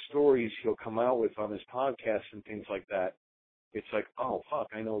lot of the stories he'll come out with on his podcast and things like that, it's like, oh, fuck,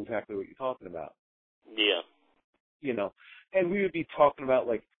 I know exactly what you're talking about. Yeah. And we would be talking about,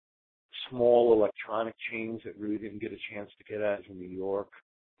 like, small electronic chains that really didn't get a chance to get at in New York,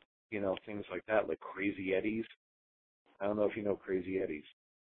 things like that, like Crazy Eddie's. I don't know if you know Crazy Eddie's.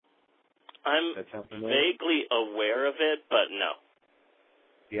 I'm vaguely aware of it, but no.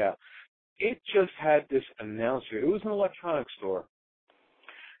 Yeah. It just had this announcer. It was an electronics store,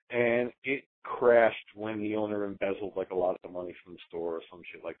 and it crashed when the owner embezzled like a lot of the money from the store or some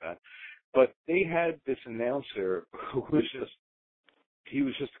shit like that. But they had this announcer who was he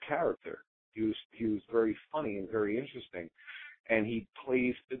was just a character. He was very funny and very interesting, and he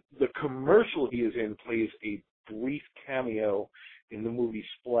plays the commercial he is in plays a brief cameo in the movie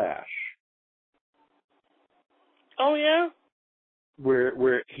Splash. Oh yeah.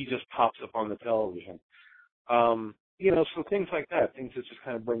 Where he just pops up on the television. So things like that, things that just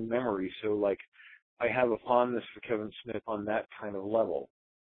kind of bring memories. So, like, I have a fondness for Kevin Smith on that kind of level.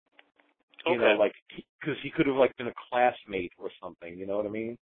 You know, like, because he could have, like, been a classmate or something, you know what I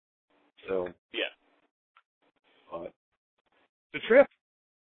mean? So. Yeah. But. The trip.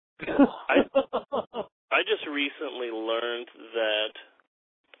 I just recently learned that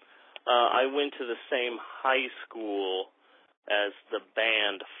I went to the same high school as the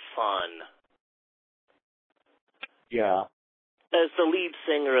band Fun. Yeah. As the lead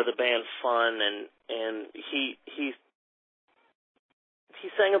singer of the band Fun, and he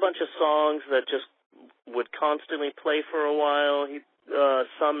sang a bunch of songs that just would constantly play for a while.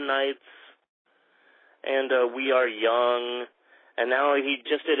 Some Nights and We Are Young, and now he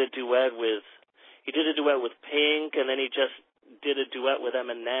just did a duet with Pink, and then he just did a duet with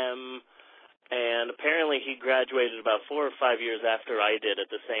Eminem. And apparently he graduated about 4 or 5 years after I did at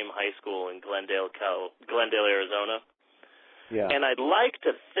the same high school in Glendale, Arizona. Yeah. And I'd like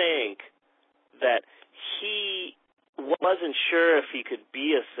to think that he wasn't sure if he could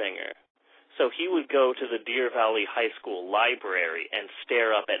be a singer. So he would go to the Deer Valley High School library and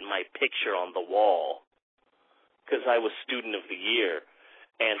stare up at my picture on the wall because I was student of the year.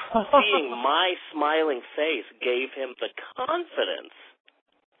 And seeing my smiling face gave him the confidence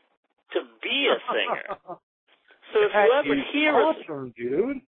to be a singer. So if you ever hear awesome,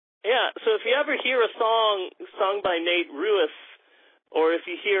 dude. Yeah, so if you ever hear a song sung by Nate Ruiz, or if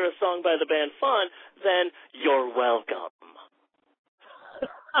you hear a song by the band Fun, then you're welcome.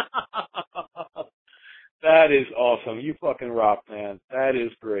 That is awesome. You fucking rock, man. That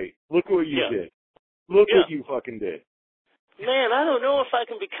is great. Look what you did. Look what you fucking did. Man, I don't know if I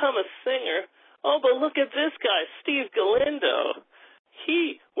can become a singer. Oh, but look at this guy, Steve Galindo.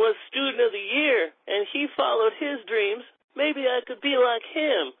 He was student of the year, and he followed his dreams. Maybe I could be like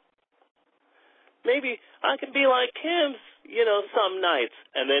him. Maybe I could be like him, some nights.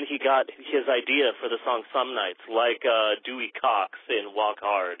 And then he got his idea for the song Some Nights, like Dewey Cox in Walk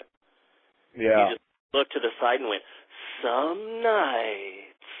Hard. Yeah. He just looked to the side and went, Some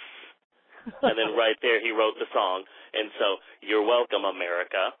Nights. And then right there he wrote the song. And so, you're welcome,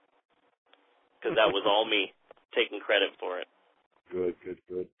 America. Because that was all me taking credit for it. Good.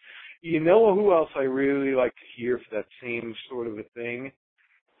 You know who else I really like to hear for that same sort of a thing?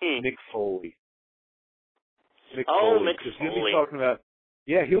 Mick Foley. Mick Foley.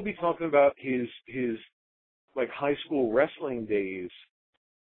 He'll be talking about his like high school wrestling days,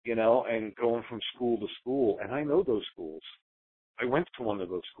 and going from school to school. And I know those schools. I went to one of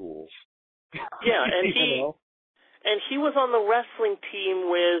those schools. Yeah, and he was on the wrestling team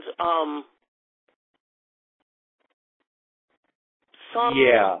with some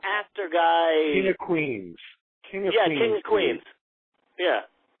actor guy. King of Queens. King of Queens. Yeah.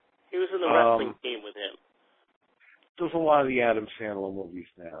 He was in the wrestling team with him. Does a lot of the Adam Sandler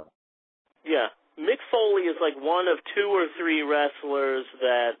movies now. Yeah. Mick Foley is like one of 2 or 3 wrestlers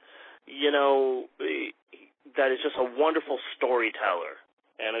that, that is just a wonderful storyteller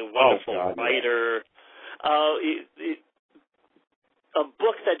and a wonderful writer. A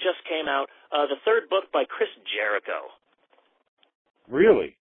book that just came out, the 3rd book by Chris Jericho.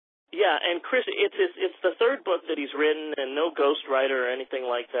 Really? Yeah, and Chris, it's the 3rd book that he's written, and no ghostwriter or anything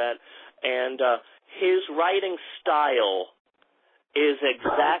like that. And his writing style is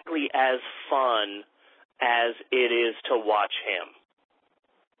exactly as fun as it is to watch him.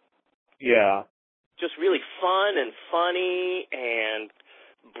 Yeah. Just really fun and funny and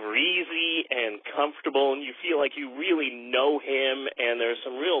breezy and comfortable, and you feel like you really know him, and there's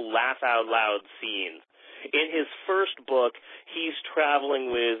some real laugh-out-loud scenes. In his first book, he's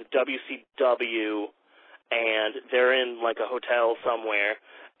traveling with WCW, and they're in, like, a hotel somewhere,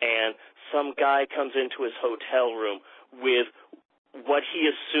 and some guy comes into his hotel room with what he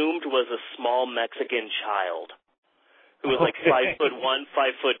assumed was a small Mexican child who was, like, 5'1",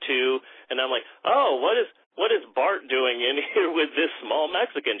 5'2", and I'm like, oh, what is Bart doing in here with this small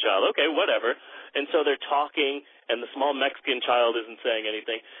Mexican child? Okay, whatever. And so they're talking, and the small Mexican child isn't saying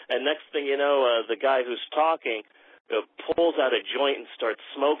anything. And next thing you know, the guy who's talking pulls out a joint and starts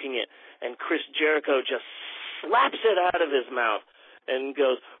smoking it, and Chris Jericho just slaps it out of his mouth and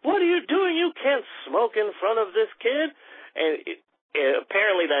goes, what are you doing? You can't smoke in front of this kid. And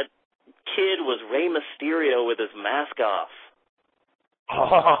apparently that kid was Rey Mysterio with his mask off.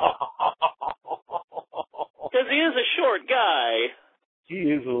 Because he is a short guy.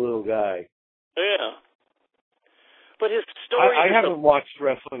 He is a little guy. Yeah. But his story... I haven't watched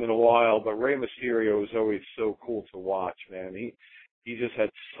wrestling in a while, but Rey Mysterio was always so cool to watch, man. He just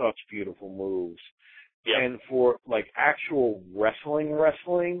had such beautiful moves. Yep. And for, like, actual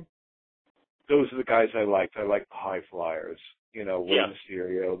wrestling, those are the guys I liked. I like the High Flyers. Rey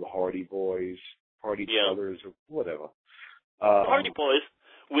Mysterio, the Hardy Boys, Hardy Brothers, or whatever. Hardy Boys.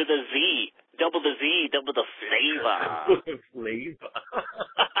 with a Z. Double the Z, double the flavor. Flavor.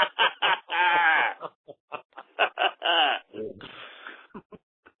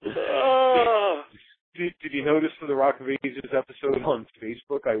 Oh. Did you notice for the Rock of Ages episode on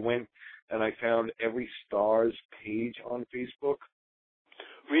Facebook, I went and I found every star's page on Facebook?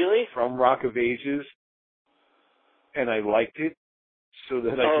 Really? From Rock of Ages, and I liked it so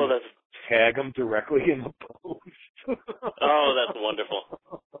that I can tag them directly in the post. Oh, that's wonderful.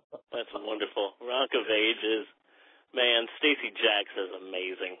 That's wonderful. Rock of Ages. Man, Stacey Jacks is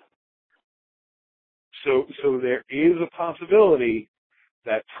amazing. So there is a possibility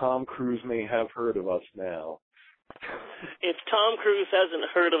that Tom Cruise may have heard of us now. If Tom Cruise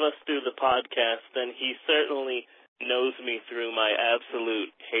hasn't heard of us through the podcast, then he certainly knows me through my absolute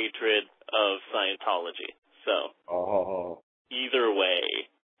hatred of Scientology. So, either way.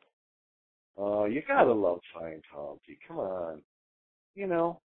 Oh, you gotta love Scientology. Come on. You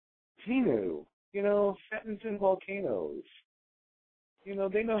know, Xenu. You know, Satins and Volcanoes. You know,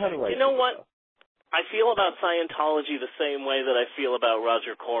 they know how to write. You know what? Stuff. I feel about Scientology the same way that I feel about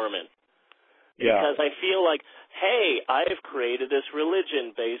Roger Corman. Yeah. Because I feel like, hey, I've created this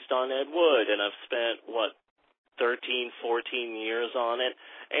religion based on Ed Wood, and I've spent, 13, 14 years on it,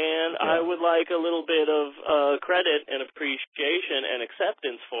 and I would like a little bit of credit and appreciation and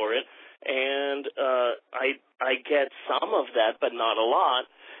acceptance for it, and I get some of that, but not a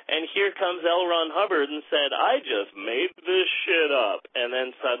lot. And here comes L. Ron Hubbard and said, I just made this shit up. And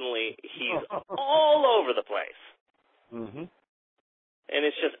then suddenly he's all over the place. Mm-hmm. And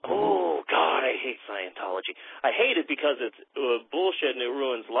it's just, oh, God, I hate Scientology. I hate it because it's bullshit and it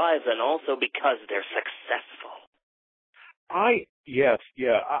ruins lives, and also because they're successful.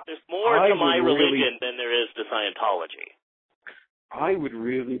 There's more to my religion than there is to Scientology. I would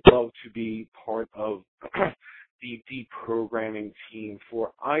really love to be part of the deprogramming team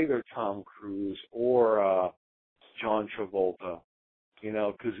for either Tom Cruise or John Travolta, you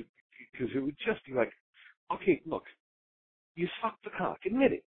know, because it would just be like, okay, look, you sucked the cock,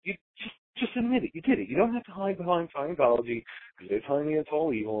 admit it, you just admit it, you did it. You don't have to hide behind Scientology because they're telling you it's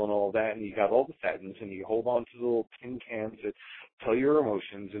all evil and all that, and you got all the satins and you hold on to the little tin cans that tell your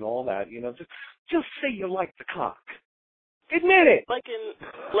emotions and all that, you know. Just say you like the cock, admit it. Like in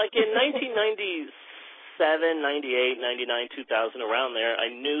 1990s. 98, 99, 2000, around there,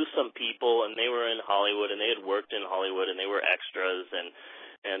 I knew some people, and they were in Hollywood, and they had worked in Hollywood, and they were extras and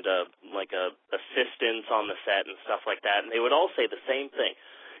assistants on the set and stuff like that, and they would all say the same thing.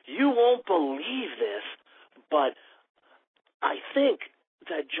 You won't believe this, but I think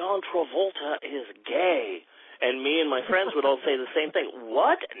that John Travolta is gay. And me and my friends would all say the same thing.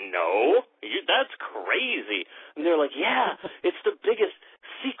 What? No, that's crazy. And they're like, yeah, it's the biggest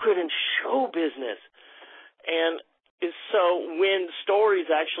secret in show business. And so when stories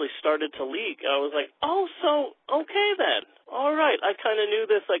actually started to leak, I was like, oh, so, okay then. All right, I kind of knew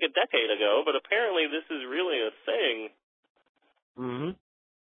this like a decade ago, but apparently this is really a thing. Mm-hmm.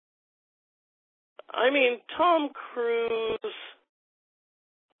 I mean, Tom Cruise,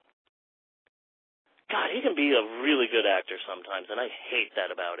 God, he can be a really good actor sometimes, and I hate that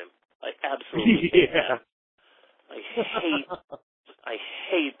about him. I absolutely hate that. I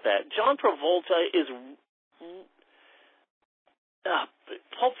hate that. John Travolta is...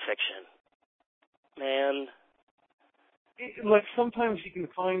 Pulp Fiction, man. Like sometimes he can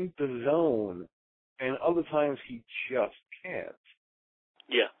find the zone, and other times he just can't.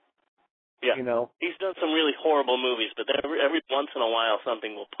 Yeah. You know, he's done some really horrible movies, but every once in a while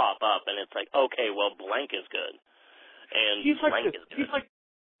something will pop up, and it's like, okay, well, blank is good, and blank is good.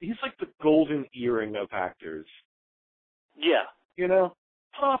 He's like the golden earring of actors. Yeah. You know,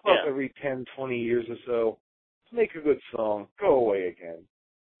 pop up every 10, 20 years or so. Make a good song, go away again.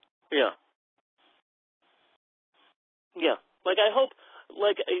 Yeah. Yeah. Like, I hope,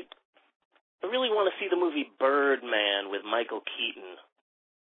 I really want to see the movie Birdman with Michael Keaton.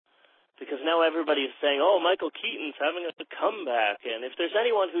 Because now everybody's saying, oh, Michael Keaton's having a comeback. And if there's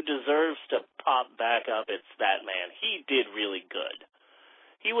anyone who deserves to pop back up, it's that man. He did really good.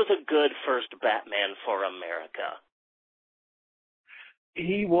 He was a good first Batman for America.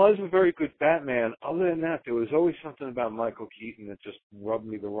 He was a very good Batman. Other than that, there was always something about Michael Keaton that just rubbed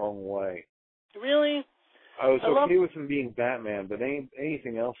me the wrong way. Really? I was okay with him being Batman, but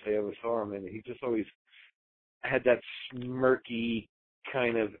anything else I ever saw him in, he just always had that smirky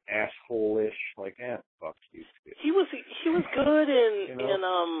kind of asshole-ish, like, fuck you. He was good in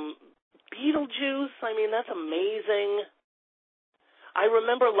Beetlejuice. I mean, that's amazing. I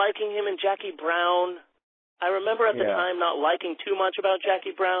remember liking him in Jackie Brown. I remember at the time not liking too much about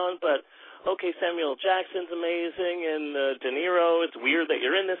Jackie Brown, but okay, Samuel Jackson's amazing, and De Niro, it's weird that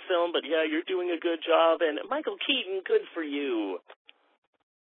you're in this film, but yeah, you're doing a good job, and Michael Keaton, good for you.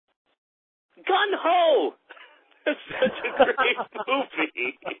 Gun-Ho! That's such a great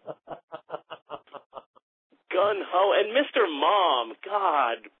movie. Gun-Ho, and Mr. Mom,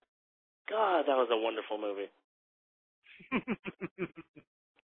 God, that was a wonderful movie.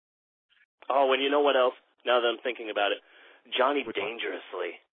 Oh, and you know what else? Now that I'm thinking about it, Johnny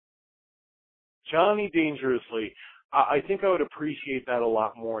Dangerously. Johnny Dangerously. I think I would appreciate that a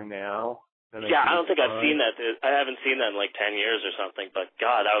lot more now. Yeah, I don't think I've seen that. I haven't seen that in like 10 years or something, but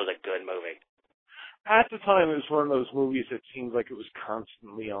God, that was a good movie. At the time, it was one of those movies that seemed like it was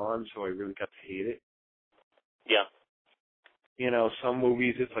constantly on, so I really got to hate it. Yeah. You know, some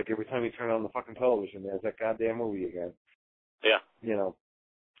movies, it's like every time you turn on the fucking television, there's that goddamn movie again. Yeah. You know.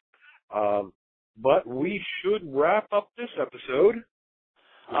 But we should wrap up this episode.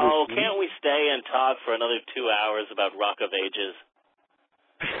 Oh, can't we stay and talk for another 2 hours about Rock of Ages?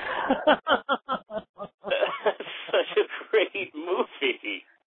 That's such a great movie.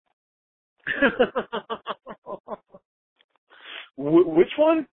 Which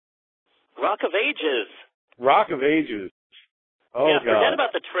one? Rock of Ages. Rock of Ages. Oh, yeah, God. Forget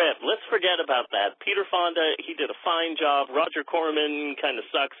about the trip. Let's forget about that. Peter Fonda, he did a fine job. Roger Corman kind of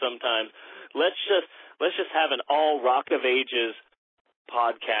sucks sometimes. Let's just have an all Rock of Ages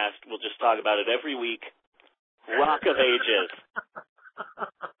podcast. We'll just talk about it every week. Rock of Ages.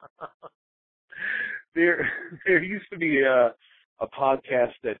 There used to be a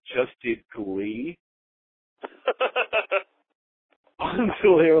podcast that just did Glee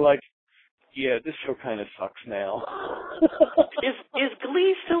until they were like, yeah, this show kind of sucks now. Is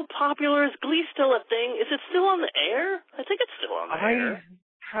Glee still popular? Is Glee still a thing? Is it still on the air? I think it's still on the air.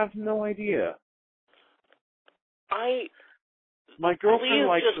 I have no idea. My girlfriend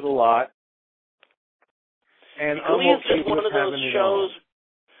likes it a lot. And Glee is just one of those shows.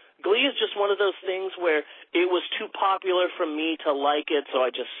 Glee is just one of those things where it was too popular for me to like it, so I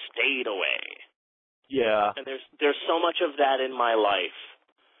just stayed away. Yeah. And there's so much of that in my life.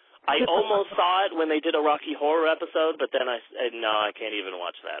 I almost saw it when they did a Rocky Horror episode, but then I said, no, I can't even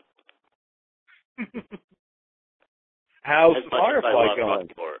watch that. How's the Firefly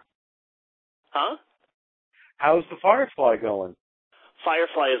going? Huh? How's the Firefly going?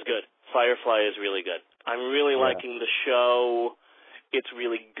 Firefly is good. Firefly is really good. I'm really liking the show. It's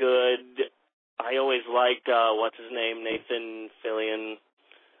really good. I always liked, what's his name, Nathan Fillion.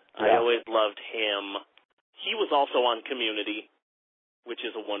 I always loved him. He was also on Community, which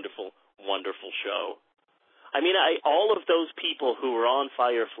is a wonderful, wonderful show. I mean, all of those people who were on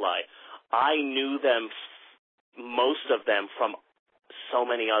Firefly, I knew them, most of them, from so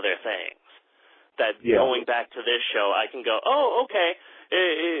many other things. That going back to this show, I can go, oh, okay,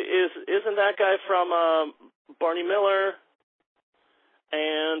 isn't that guy from Barney Miller?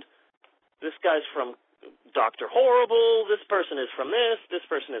 And this guy's from Dr. Horrible, this person is from this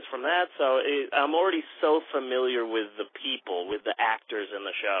person is from that, so I'm already so familiar with the people, with the actors in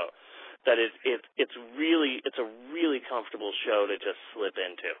the show, that it's a really comfortable show to just slip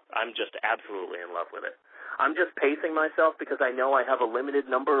into. I'm just absolutely in love with it. I'm just pacing myself because I know I have a limited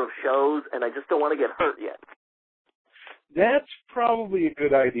number of shows, and I just don't want to get hurt yet. That's probably a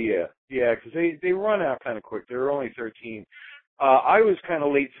good idea, yeah, because they run out kind of quick. They're only 13. I was kind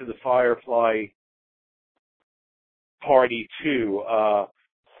of late to the Firefly party too,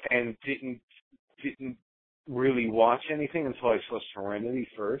 and didn't really watch anything until I saw Serenity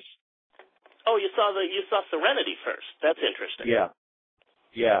first. Oh, you saw Serenity first. That's interesting.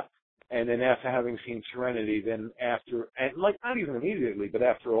 Yeah. And then after having seen Serenity, and not even immediately, but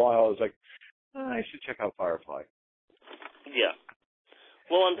after a while, I was like, I should check out Firefly. Yeah.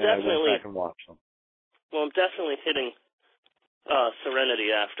 Well, I went back and watched them. Well, I'm definitely hitting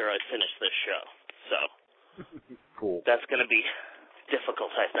Serenity after I finish this show. So. Cool. That's going to be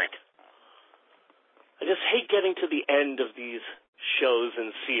difficult, I think. I just hate getting to the end of these shows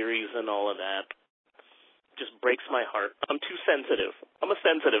and series and all of that. It just breaks my heart. I'm too sensitive. I'm a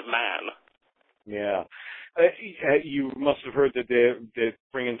sensitive man. Yeah. You must have heard that they're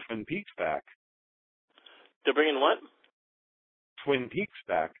bringing Twin Peaks back. They're bringing what? Twin Peaks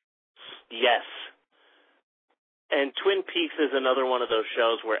back. Yes. And Twin Peaks is another one of those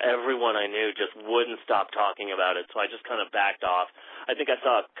shows where everyone I knew just wouldn't stop talking about it, so I just kind of backed off. I think I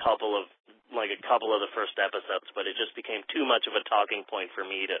saw a couple of the first episodes, but it just became too much of a talking point for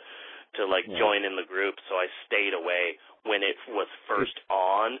me to join in the group, so I stayed away when it was first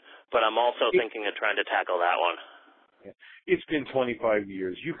on, but I'm also thinking of trying to tackle that one. Yeah. It's been 25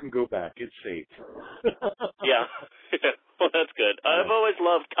 years. You can go back. It's safe. Yeah. Well, that's good. I've always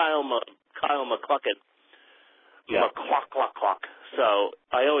loved Kyle Kyle MacLachlan. Yeah. McClock. So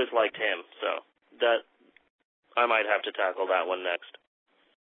I always liked him. So that I might have to tackle that one next.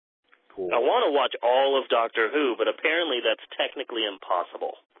 Cool. I want to watch all of Doctor Who, but apparently that's technically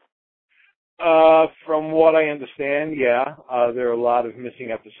impossible. From what I understand, yeah. There are a lot of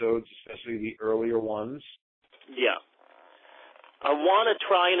missing episodes, especially the earlier ones. Yeah. I want to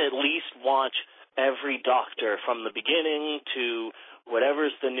try and at least watch every Doctor from the beginning to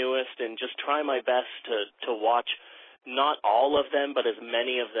whatever's the newest and just try my best to watch not all of them, but as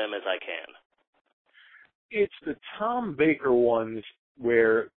many of them as I can. It's the Tom Baker ones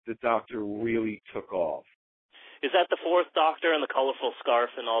where the Doctor really took off. Is that the fourth Doctor and the colorful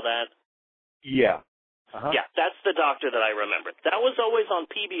scarf and all that? Yeah. Uh-huh. Yeah, that's the Doctor that I remember. That was always on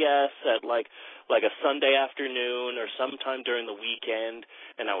PBS at like a Sunday afternoon or sometime during the weekend,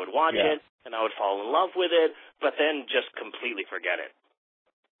 and I would watch it, and I would fall in love with it, but then just completely forget it.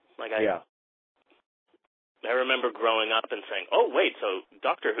 I remember growing up and saying, oh, wait, so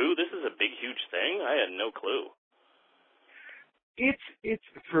Doctor Who, this is a big, huge thing? I had no clue. It's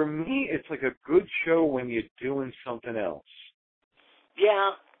for me, it's like a good show when you're doing something else.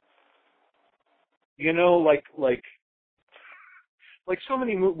 Yeah. You know, like so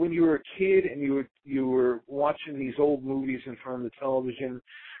many when you were a kid and you were watching these old movies in front of the television,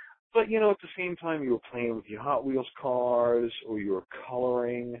 but you know at the same time you were playing with your Hot Wheels cars or you were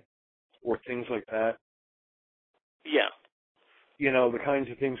coloring or things like that. Yeah. You know, the kinds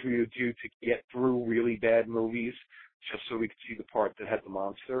of things we would do to get through really bad movies just so we could see the part that had the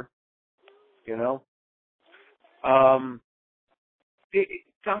monster. You know?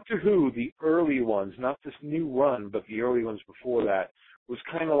 Doctor Who, the early ones, not this new run, but the early ones before that, was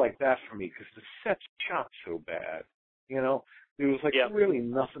kind of like that for me because the sets shot so bad. You know? There was like really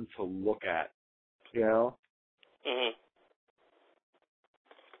nothing to look at. You know? Mm-hmm.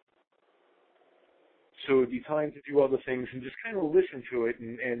 So it would be time to do other things and just kind of listen to it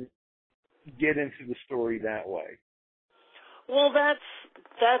and get into the story that way. Well, that's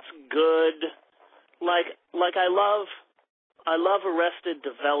good. Like I love Arrested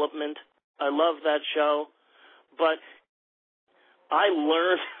Development. I love that show, but I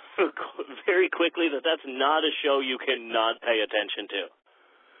learned very quickly that that's not a show you cannot pay attention to.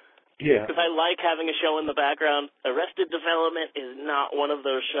 Yeah. Because I like having a show in the background. Arrested Development is not one of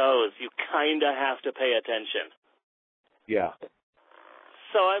those shows. You kind of have to pay attention. Yeah.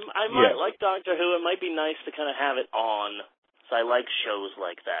 So I might like Doctor Who. It might be nice to kind of have it on. So I like shows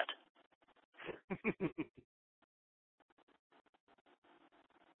like that.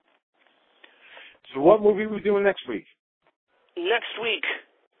 So what movie are we doing next week? Next week,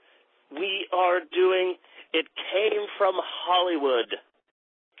 we are doing It Came from Hollywood,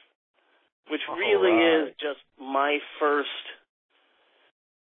 which really is just my first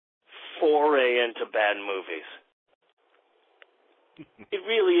foray into bad movies. It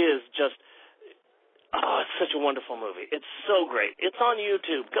really is just, it's such a wonderful movie. It's so great. It's on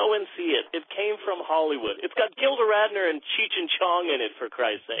YouTube. Go and see it. It Came from Hollywood. It's got Gilda Radner and Cheech and Chong in it, for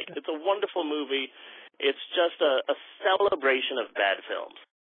Christ's sake. It's a wonderful movie. It's just a celebration of bad films.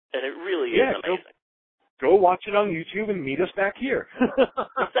 And it really is amazing. Go watch it on YouTube and meet us back here.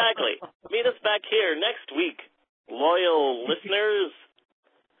 Exactly. Meet us back here next week, loyal listeners.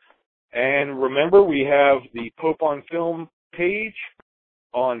 And remember, we have the Pope on Film page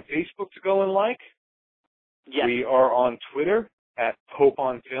on Facebook to go and like. Yes. We are on Twitter at Pope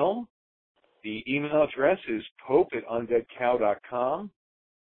on Film. The email address is pope@undeadcow.com.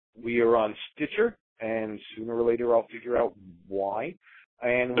 We are on Stitcher, and sooner or later I'll figure out why.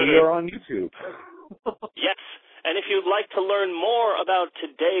 And we are on YouTube. Yes, and if you'd like to learn more about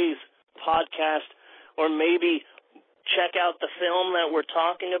today's podcast or maybe check out the film that we're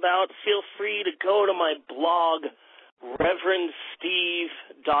talking about, feel free to go to my blog,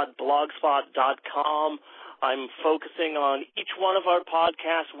 reverendsteve.blogspot.com. I'm focusing on each one of our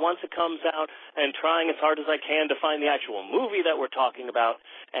podcasts once it comes out and trying as hard as I can to find the actual movie that we're talking about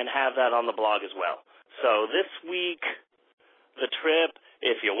and have that on the blog as well. So this week, The Trip,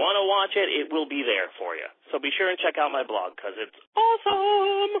 if you want to watch it, it will be there for you. So be sure and check out my blog because it's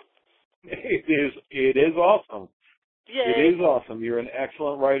awesome. It is awesome. Yay. It is awesome. You're an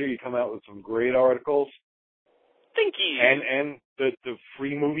excellent writer. You come out with some great articles. Thank you. And the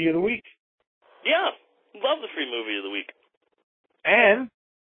free movie of the week. Yeah, love the free movie of the week. And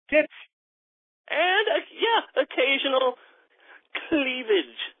tips. And, occasional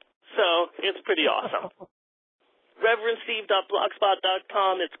cleavage. So it's pretty awesome.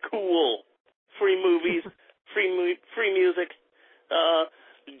 ReverendSteve.blogspot.com. It's cool. Free movies, free music,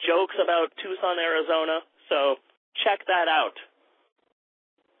 jokes about Tucson, Arizona. So check that out.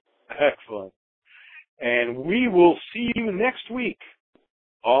 Excellent. And we will see you next week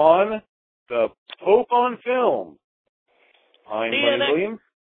on The Pope on Film. I'm Lenny Williams.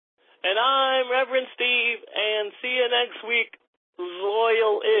 And I'm Reverend Steve, and see you next week,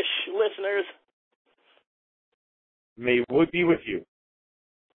 loyal-ish listeners. May wood be with you.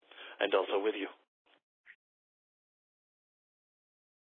 And also with you.